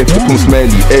out if it comes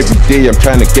smelly. Every day I'm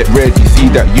trying to get ready.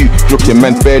 See that you looking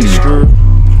man belly.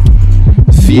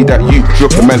 See that you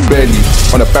drop a man barely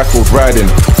on a back road riding.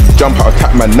 Jump out,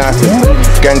 attack man knifing.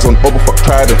 Gangs on overfuck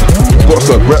trident. Got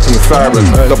some reps in the sirens.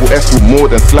 Double S with more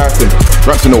than slicing.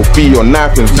 Raps in OB or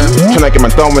knifing. Tryna get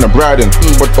man down when I'm riding.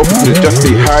 But opposite just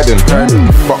stay hiding.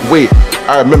 But wait,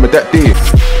 I remember that day.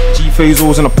 G-Phase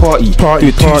always in a party. Do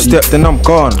a two-step, then I'm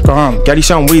gone. Gally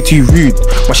sound way too rude,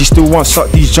 but she still wants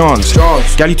suck these Johns.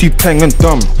 Gally too peng and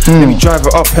dumb. Let me drive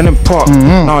her up and then park.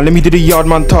 Nah, let me do the yard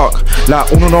man talk.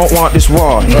 Like, oh no, don't want this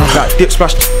war. Like, dip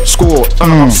splash, score.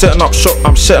 I'm setting up shop,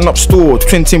 I'm setting up store.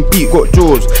 Twin Tim beat got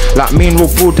jaws. Like, main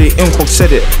road broad day, income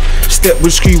said it. Step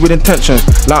with screw with intention.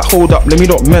 Like, hold up, let me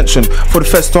not mention. For the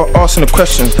feds start asking the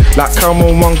questions. Like,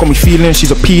 Caramel one got me feeling,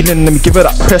 she's appealing. Let me give her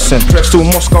that pressing. Still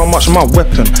Moscow much of my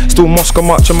weapon. Still Moscow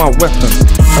much of my weapon.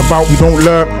 About we don't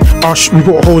lurk, we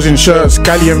put holes in shirts.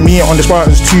 Gally and me on the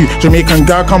Spartans too. Jamaican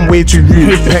gal come way too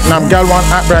rude. Pecknam gal want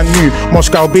act brand new.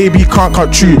 Moscow baby can't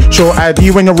cut true. Show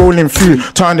ID when you're rolling through.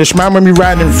 Tarnish man when we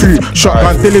riding through.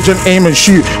 Shotgun diligent aim and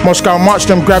shoot. Moscow march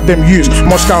them grab them youths.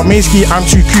 Moscow Maysky I'm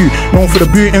too cute. Known for the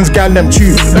bootings gal them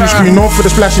too. Blue screen known for the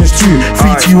splashings too.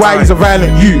 3TY he's a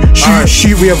violent you.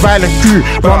 Shoot we a violent crew.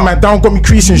 One man down got me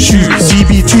creasing shoes.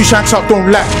 CB 2 shanks up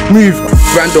don't lack. Move.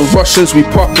 Random Russians we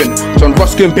poppin'. John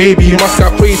Ruskin baby, must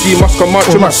got crazy, must come march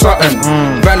with my something.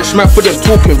 Vanish man for them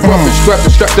talking rubbish, grab the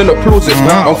strap then applause it.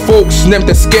 And folks name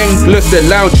the skeng, bless their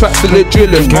lounge tracks to the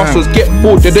drilling. Muscles get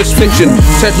bored of this fiction.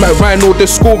 Ted my rhino, they're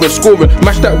scoring.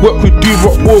 Match that work we do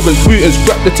rock warrants. Bootings,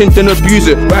 grab the tint and abuse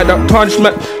it. Ride out tarnish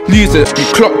man, lose it. You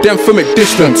clock them from a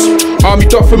distance.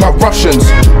 Armed up with my Russians.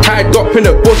 Hide up in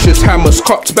the bushes, hammers,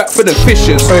 cups back for them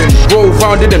fishes. Roll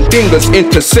round in them dingers,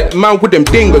 intercept man with them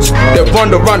dingers. They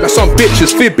run around like some bitches,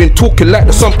 fibbing, talking like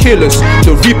they're some killers.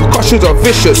 The repercussions are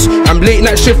vicious. I'm late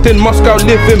night shifting, Moscow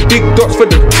living, big dots for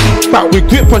the bout. We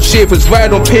grip on shavers,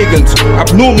 ride on pagans,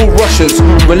 abnormal Russians.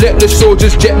 Relentless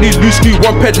soldiers, jet lead, loose screw,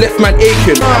 one ped left man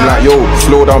aching. I'm like, yo,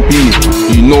 slow down B.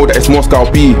 You know that it's Moscow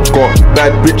B. Got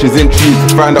bad bitches in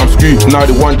trees, find out I'm screwed, now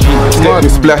they want G. Step with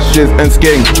splashes and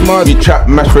skank. Me trap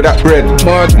mash for that bread.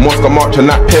 Moscow march on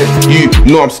that ped. You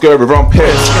know I'm scurvy around ped.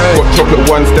 Got chocolate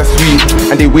ones that's sweet,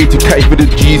 and they wait to catch for the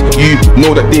G's. You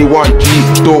know that they want G.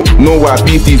 Don't know why I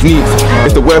beef these needs.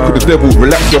 It's the work of the devil.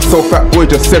 Relax yourself, fat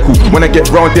boy, just settle. When I get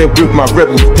round there with my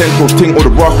rebels, 10 toes ting or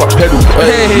the rock up pedal.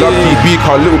 Love DB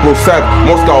car, little bro sad.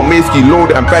 Moscow Maysky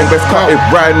loaded and bang best cut it.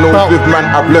 Rhino with man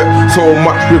I've learnt so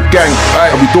much with gang,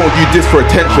 and we don't do this for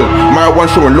attention. My one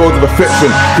showing loads of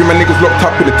affection. Three my niggas locked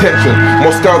up with attention.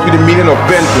 Moscow's with the meaning of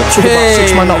vengeance. Took about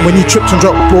 6 man up when he tripped and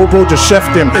dropped, bro just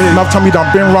chefed him. Enough time me done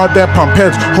been round there, pump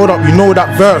heads. Hold up, you know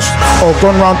that verse. Or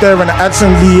gone round there in the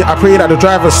Addison Lee. I pray that the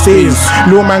driver stays.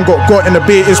 Little man got in the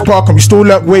Bates Park and we still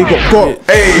lurk way got.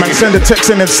 Man send a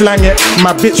text in and slang it.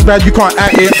 My bitch bad, you can't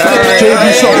act it.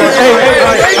 JB shot.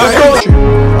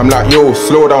 I'm like, yo,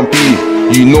 slow down B.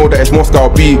 You know that it's Moscow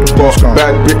B. Got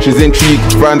bad bitches intrigue.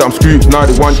 Find I'm screwed, now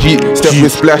they want G. Step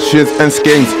with splashes and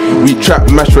skanks. We trap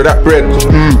mash for that bread.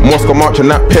 Moscow march on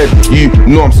that ped. You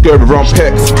know I'm scurvy around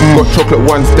pecs. Got chocolate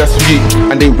ones that's sweet,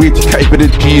 and they wait to catch for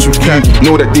the G's. You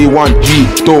know that they want G.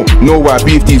 Don't know why I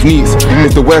beef these needs.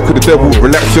 It's the work of the devil.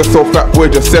 Relax yourself, fat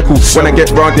boy, just settle. When I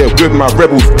get round there with my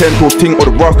rebels, 10 toes ting or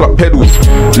the rust up pedals.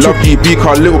 Love DB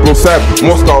car, little bro sad.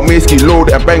 Moscow Maysky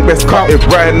loaded and bang best cut it.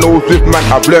 Brian knows with man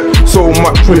I've learnt so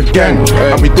much with gang,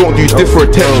 and we don't do this for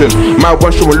attention. My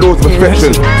one showing loads of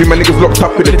affection. Three my niggas locked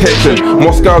up with attention.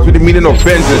 Moscow's with the meaning of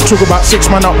vengeance. Took about 6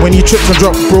 man up when he tripped and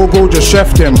dropped, bro just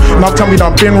chefed him. Enough time we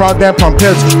done been round there, pump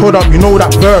heads. Hold up, you know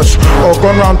that verse. Or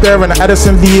gone round there in the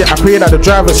Addison Lee. I pray that the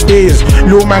driver stays.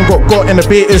 Little man got in the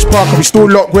Bates Park and we still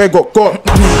locked where got.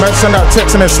 Man send out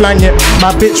text and then slang it. My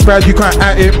bitch bad, you can't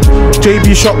act it.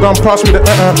 JB shotgun pass with the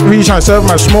really trying to serve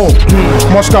my smoke.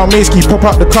 Moscow Maysky pop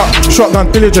out the cup.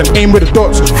 Shotgun diligent, aim with the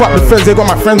dots. Fuck the feds, they got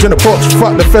my friends in the box.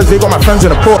 Fuck the feds, they got my friends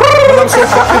in the box. I'm so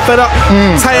fucking fed up,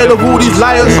 tired of all these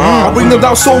liars. I bring them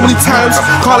down so many times.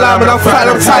 Can't lie, man, I'm fat,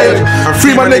 I'm tired.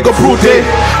 Free my nigga broad day.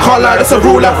 Can't lie, that's a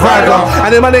real life rider. And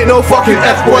then man ain't no fucking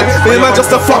F-boy. Then man just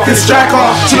a fucking striker.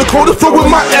 Should've called the throw with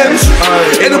my ends.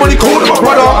 Anybody called my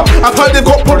brother? I've heard they've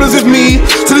got problems with me.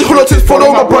 So these politics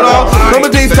follow my brother. Remember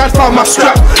days dad found my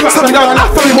strap. Tell me down, I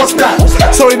family, what's that?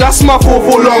 Sorry, that's my fault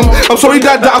for long. I'm sorry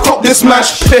dad that I caught this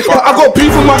smash. But I got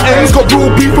beef with my ends, got real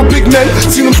beef with big men.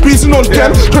 Seen them squeezing on them,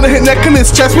 trying to hit neck in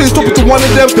his chest when he's talking to one of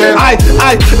them.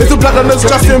 It's the black that knows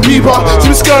Justin Bieber.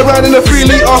 So we scare around in a 3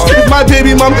 litre. If my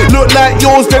baby mum look like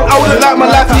yours, then I wouldn't like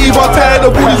my life either. Tired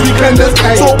of all these weekenders,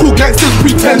 so cool gangsters,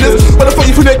 pretenders. But I thought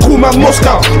you think they cool man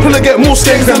Moscow, trying to get more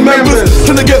skanks and members,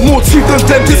 trying to get more teeth London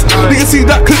dentist. Niggas see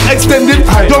that clip extended.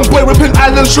 Young boy whipping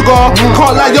island sugar.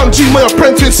 Can't lie, young G, my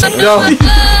apprentice. Yo,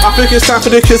 I think it's time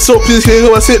for the kids, so please can you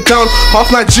go and sit down.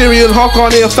 Half Nigerian, half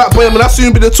Ghanaian, fat boy, man, I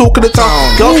soon be the talk of the town.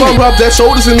 Girls want rub their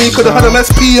shoulders in me, could've had an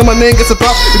SP and my name gets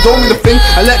about. It don't mean a thing,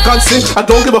 I let guns sing. I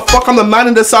don't give a fuck, I'm the man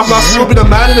in the south, now I still be the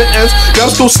man in the ends. Girl,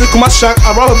 I'm still sick on my shank,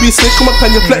 I'd rather be sick on my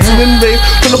pen, you're flexing in rave.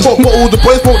 Turn the pop bottle, the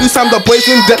boys won't this time, the boys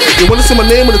in debt. They wanna see my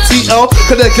name on the TL,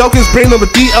 cause that girl gets brain on the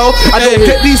DL. I don't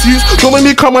get these views, don't make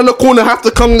me come around the corner, have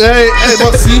to come, hey,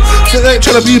 but see, they ain't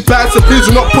tryna be bad, so please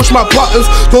do not push my buttons.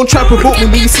 Don't try to provoke me,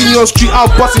 when you see me on the street, I'll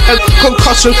bust his head,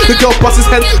 concussion. The girl busts his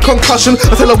head, concussion.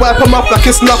 I tell her wipe her mouth like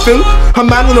it's nothing. Her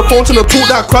man on the phone trying to talk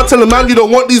that crowd, tell the man you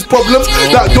don't want these problems.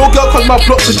 That your girl comes my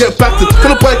block to get battered.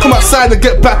 Tell the boy come outside and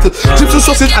get battered. Chips and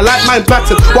sausage, I like mine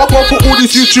battered. Walk on for all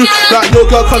these YouTube. That your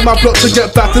girl comes my block to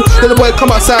get battered. Tell the boy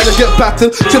come outside and get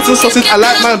battered. Chips and sausage, I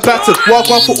like mine battered.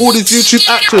 Walk on for all these YouTube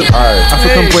actors.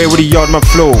 African boy with a yard man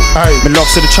flow. My love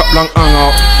to the chop long hang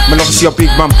out. My love to see a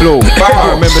big man blow.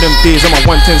 I remember them days on my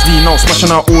 110s lean out,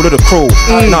 smashing out all of the crow.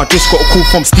 Now just got a call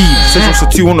from Steve, says it's a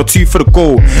 2 on a 2 for the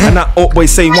goal. And that up boy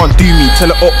say one do me, tell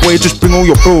it up boy just bring all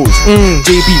your bros.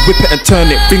 JB whip it and turn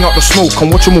it, bring out the smoke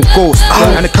and watch them all ghost.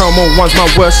 And the caramel one's my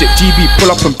worst it, GB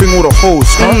pull up and bring all the hoes.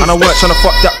 And I work trying to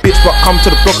fuck that bitch but come to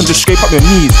the block and just scrape up your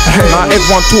knees. Now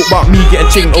everyone talk about me getting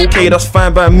chicken, okay that's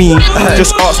fine by me.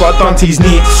 Just ask what I done to his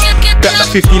needs. Back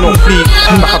that 15 on fleek,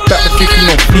 back the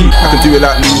 15 on fleek. I can do it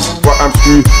like me, but I'm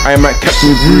screwed. I ain't like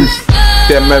Captain Groove.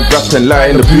 Them men rapping lie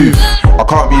in the booth. I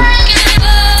can't be,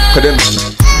 cause them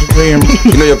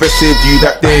you know your best saved you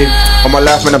that day. On my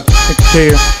life when I'm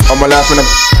on my life when I'm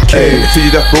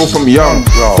see that bro from young.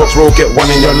 Fox roll get one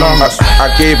in your lungs. I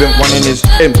gave him one in his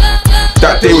him.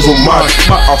 That day was all mad.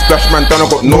 I splashed man down, I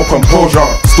got no composure.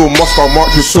 Still Moscow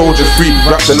march with soldiers free.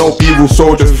 Raps and no B-rule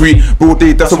soldiers free. Broad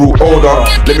day, that's a rule order.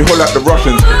 Let me hold out the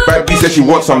Russians. Bad B said she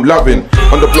wants some loving.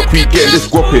 On the block we getting this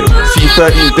whopping.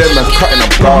 C13 dead man's cutting, I'm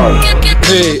gone.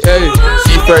 Hey, hey.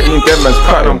 C13 dead man's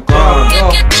cutting, I'm gone.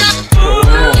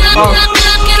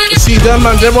 See them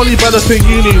man, they're only bad at Pink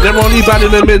Uni, they're only bad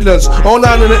in the Midlands. All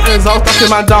down in the ends, I was knocking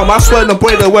man down. I swear the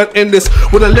boy that went in this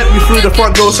wouldn't let me through the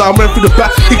front door, so I went through the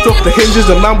back, kicked off the hinges.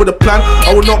 The man with a plan,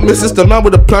 I would not miss this. The man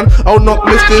with a plan, I would not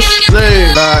miss this.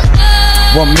 Hey. Like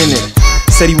 1 minute.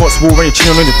 Said he wants war when he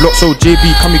chilling on the block, so JB,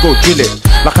 can we go drill it?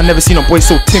 Like I never seen a boy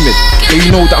so timid. But you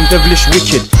know that I'm devilish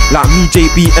wicked. Like me,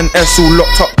 JB and S all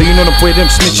locked up, but you know the boy them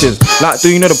snitches. Like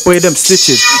do you know the boy them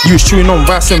stitches? You was chewing on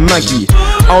rice and Maggie.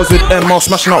 I was with M, I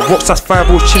was smashing out rocks, that's 5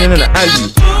 rolls chilling in the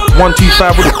alley.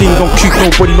 125 with a thing, don't cute,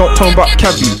 nobody not talking about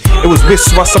cabbie. It was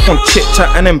wrist was up on chit chat,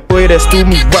 and then boy they still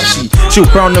me waxy. She'll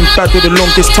brown and bad with the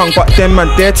longest tongue, but them man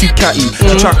they're too catty.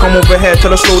 She try come over here,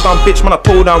 tell her slow down bitch, man I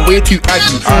told her I'm way too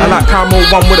aggy. I like caramel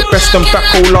one with the best and back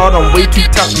whole lard, I'm way too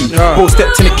tappy. Bro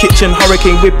stepped in the kitchen,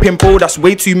 hurricane whipping, bro that's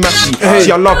way too mashy.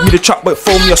 See I love me the trap but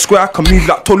throw me a square, I can move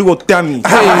like Tolly or Dammy.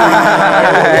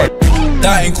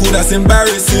 That ain't cool, that's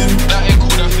embarrassing.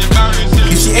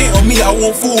 If she ain't on me, I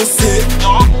won't force it.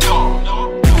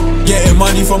 Getting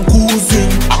money from cruising.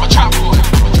 I'm a trap boy.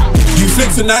 You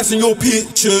flexing nice in your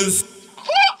pictures.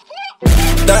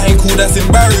 That ain't cool, that's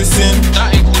embarrassing.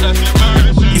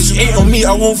 If she ain't on me,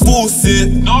 I won't force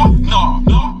it.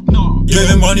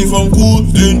 Getting money from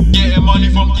cruising.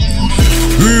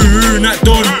 Not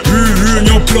done. In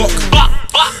your block.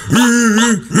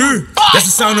 That's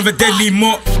the sound of a deadly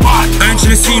mop. I ain't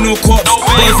tryna see no cops,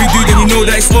 but if you do then you know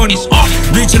that it's on.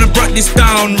 Really tryna break this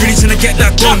down, really tryna get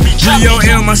that done. Really out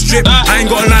here on my strip, I ain't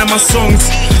gotta lie my songs.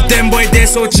 Them boy they're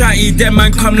so chatty, them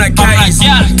man come like catties.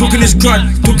 Talking this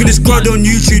crud on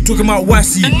YouTube, talking about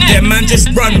wassy. Them man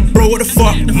just run, bro what the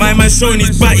fuck, my man showing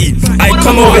his batty. I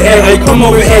come over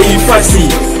here, you fussy.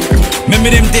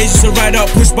 Remember them days used to ride out,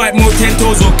 push bike, more 10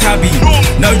 toes or cabbie.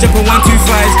 Now jumping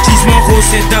 125s, Cheese Marco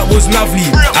said that was lovely.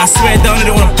 I swear down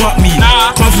they don't wanna butt me.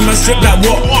 Come from my strip like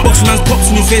what? Box man's pops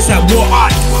in his face like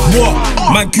what? What?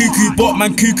 Man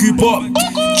cuckoo bot.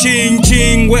 Ching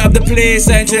ching, wet up the place,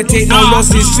 I ain't tryna take no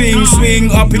losses. Swing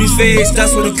up in his face,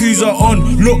 that's what the coups are on.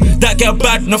 Look, that girl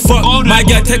bad, no fuck. My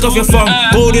girl take off your phone,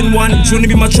 golden one, she wanna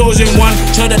be my chosen one.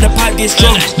 Try that the pipe gets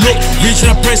strong. Look,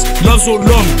 reaching a press, love so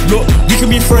long. Look, we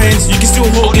can be friends, you can still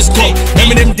hold this cup.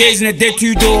 Remember them days in the dead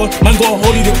 2 door, man got a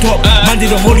holy the top, man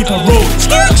did a holy parole.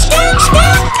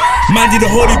 Man did a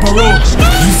holy parole.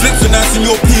 You flexing nice in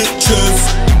your pictures.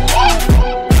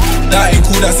 That ain't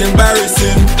cool, that's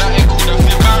embarrassing.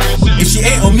 If she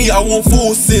ain't on me, I won't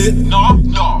force it.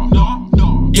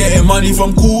 Getting money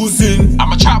from cruising.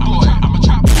 I'm a trap boy.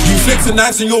 You flexing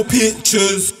nice in your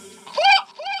pictures.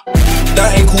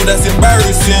 That ain't cool, that's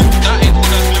embarrassing.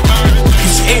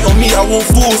 If she ain't on me, I won't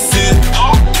force it.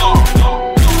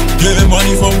 Getting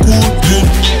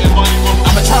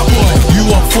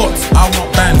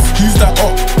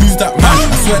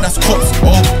that's cops,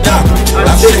 oh damn.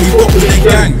 That shit he got with the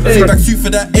gang. Back two for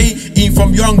that A. Eating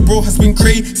from young, bro, has been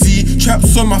crazy.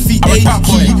 Traps on my feet, A.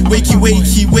 Wakey,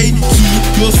 wakey, wakey.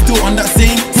 You're still on that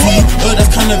same team.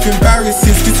 That's kind of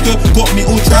embarrassing. This girl got me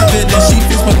all traveling. She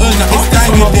thinks my that is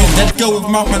dangling. That girl with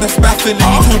mouth, man, that's baffling.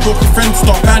 Turn broken friends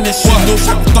start vanishing. No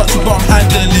shot Dutchy, but I'm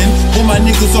handling. All my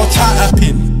niggas are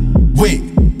chat-apping. Wait,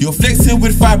 you're flexing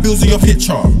with 5 bills in your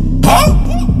picture. Huh?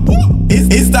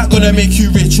 Is that gonna make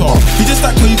you richer? You just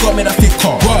like when you got me that thick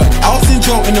car. I was in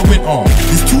jail in the winter.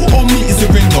 This 2 on me is a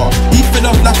ringer. He fed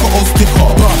up like an old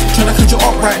sticker. Tryna catch you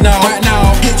up right now.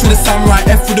 Hit to the samurai,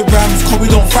 F with the rams. Cause we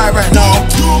don't fight right now.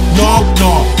 No,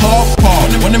 pop.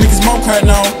 Wanna make his mom cry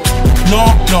now. No,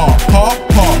 pop.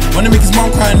 Wanna make his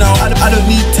mom cry now. I don't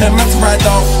need 10 man to ride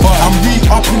out. I'm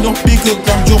re-upping on bigger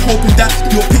grams. You're hoping that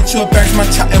your picture bags man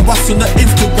chatting what's on the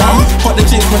Instagram. Got the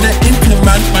James when they're into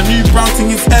man. My new brown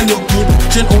thing is hella good.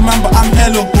 Gentleman but I'm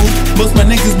hella good. Most my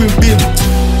niggas been bin.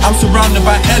 I'm surrounded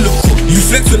by hella cool. You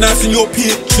flex when nice in your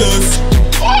pictures.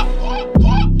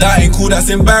 That ain't cool, that's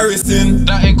embarrassing.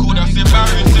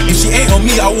 If she ain't on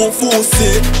me, I won't force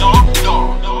it.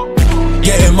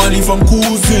 Getting money from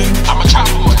cruising. I'm a trap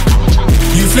boy.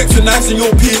 You flex when nice in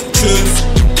your pictures.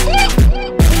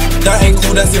 That ain't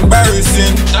cool, that's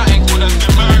embarrassing.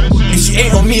 If she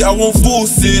ain't on me, I won't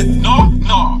force it.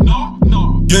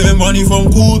 Getting money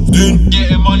from cruising.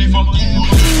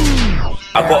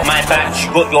 I got my batch,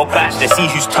 you got your batch, let's see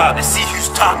who's tough.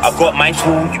 I got my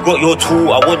tool, you got your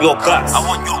tool, I want your guts.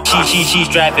 She's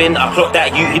driving, I clock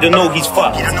that you, he don't know he's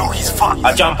fucked.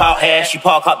 I jump out here, she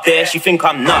park up there, she think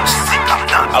I'm nuts.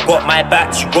 I got my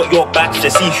batch, you got your batch,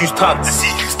 let's see who's tough.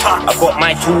 I got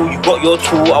my tool, you got your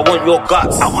tool, I want your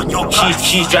guts.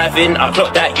 She's driving, I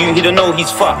clock that you, he don't know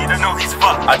he's fucked.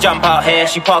 I jump out here,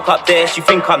 she park up there, she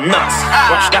think I'm nuts.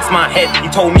 Rush, that's my head, he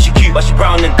told me she cute but she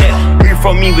brown and dead. Move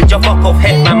from me with your fuck off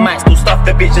head, man might still stuff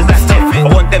the bitches that's dead. I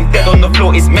want them dead on the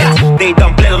floor, it's mess. They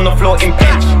done bled on the floor in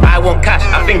pinch. I want cash,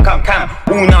 I think I'm Cam.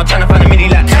 Ooh, now tryna find a milli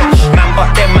like cash. Man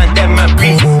but them man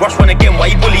breeze. Rush one again,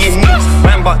 why you bullying me?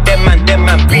 Man but them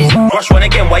man breeze. Rush one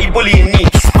again, why you bullying me?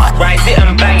 Rise it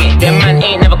and bang it. Them man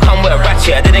ain't never come with a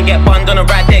ratchet. I didn't get banned on a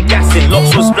ride, they're gassing.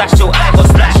 Locks will splash till I got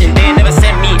splashing. They never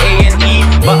sent me A&E,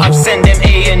 but I've sent them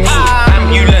A&E.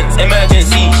 Ambulance,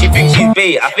 emergency. She thinks she's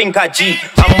bait, I think I G.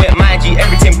 I'm with my G,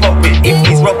 everything popping. If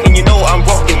he's rocking, you know I'm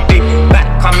rocking. Big back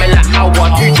coming like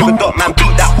Howard. You trigger dot, man,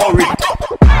 beat that horrid.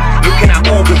 Looking at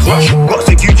organs rush, got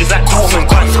secure just like Dorman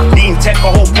guns. Lean tech a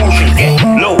whole portion, get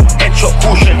low, headshot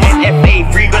caution. NFA,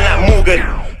 freegan like Morgan.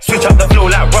 Switch up the flow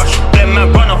like Rush. Them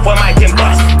man run off while my team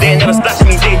bust. They never splash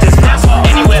me, they just bust.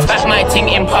 Anywhere back my ting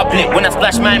in public. When I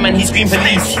splash my man, he scream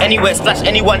police. Anywhere splash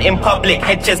anyone in public.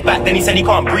 Head chest back, then he said he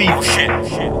can't breathe.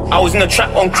 I was in the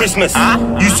trap on Christmas.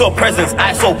 You saw presents,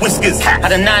 I saw whiskers.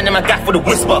 Had a 9 in my gaff with a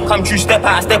whisper. Come true, step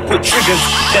out, step with triggers.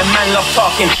 Them man love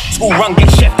talking. School run,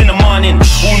 get chef in the morning.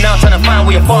 All now trying to find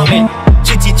where you're farming.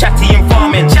 Chitty chatty and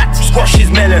farming. Squash his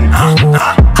melon.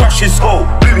 Crush his skull.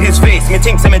 Blue his face. Me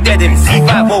thinks I'm a dead him.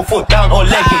 C5 or foot down or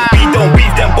leg it. We don't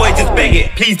beef them boys, just beg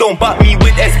it. Please don't butt me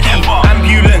with SP.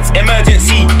 Ambulance,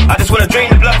 emergency. I just wanna drain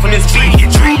the blood from this tree.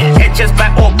 Head chest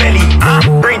back or belly.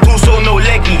 Brain too so no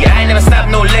leggy. I ain't never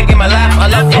stabbed no leg in my life. I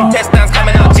love intestines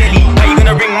coming out jelly. How you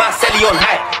gonna ring my celly on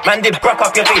high? Man did bruck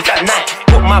up your face at night.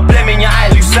 Put my blem in your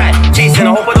eye, lose sight. Chasing,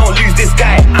 I hope I don't lose this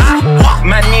guy.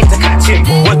 Man need to catch him.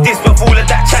 Was this before all of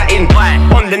that chatting?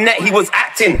 On the net he was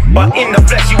acting, but in the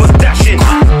flesh he was dashing.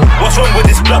 What's wrong with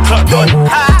this blood clot done?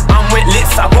 I'm with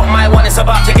Litz, I got my one, it's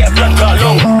about to get blood clot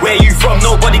long. Where you from?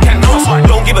 Nobody can cross.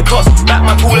 Don't give a toss, back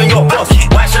my tool and your boss.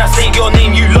 Why should I say your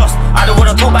name you lost? I don't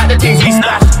wanna talk about the things we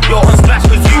splash. You're on splash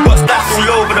cause you got stashed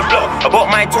all over the block. I got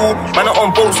my tool, man I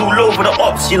on boats all over the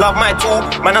ops. You love my tool,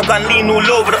 man I gun lean all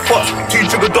over the fox. 2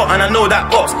 trigger dot and I know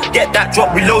that box. Get that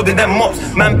drop, reloading them mops.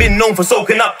 Man been known for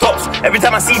soaking up tops. Every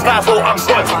time I see 5 I'm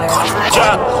gone.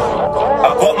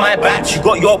 I got my batch, you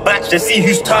got your batch. Let's see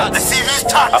who's tough.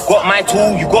 I got my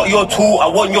tool, you got your tool. I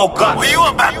want your gut. What you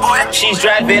want, bad boy? She's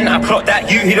driving, I clock that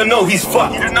you. He don't know he's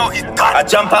fucked. I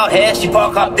jump out here, she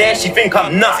park up there. She think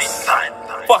I'm nuts.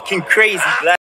 Fucking crazy, blood.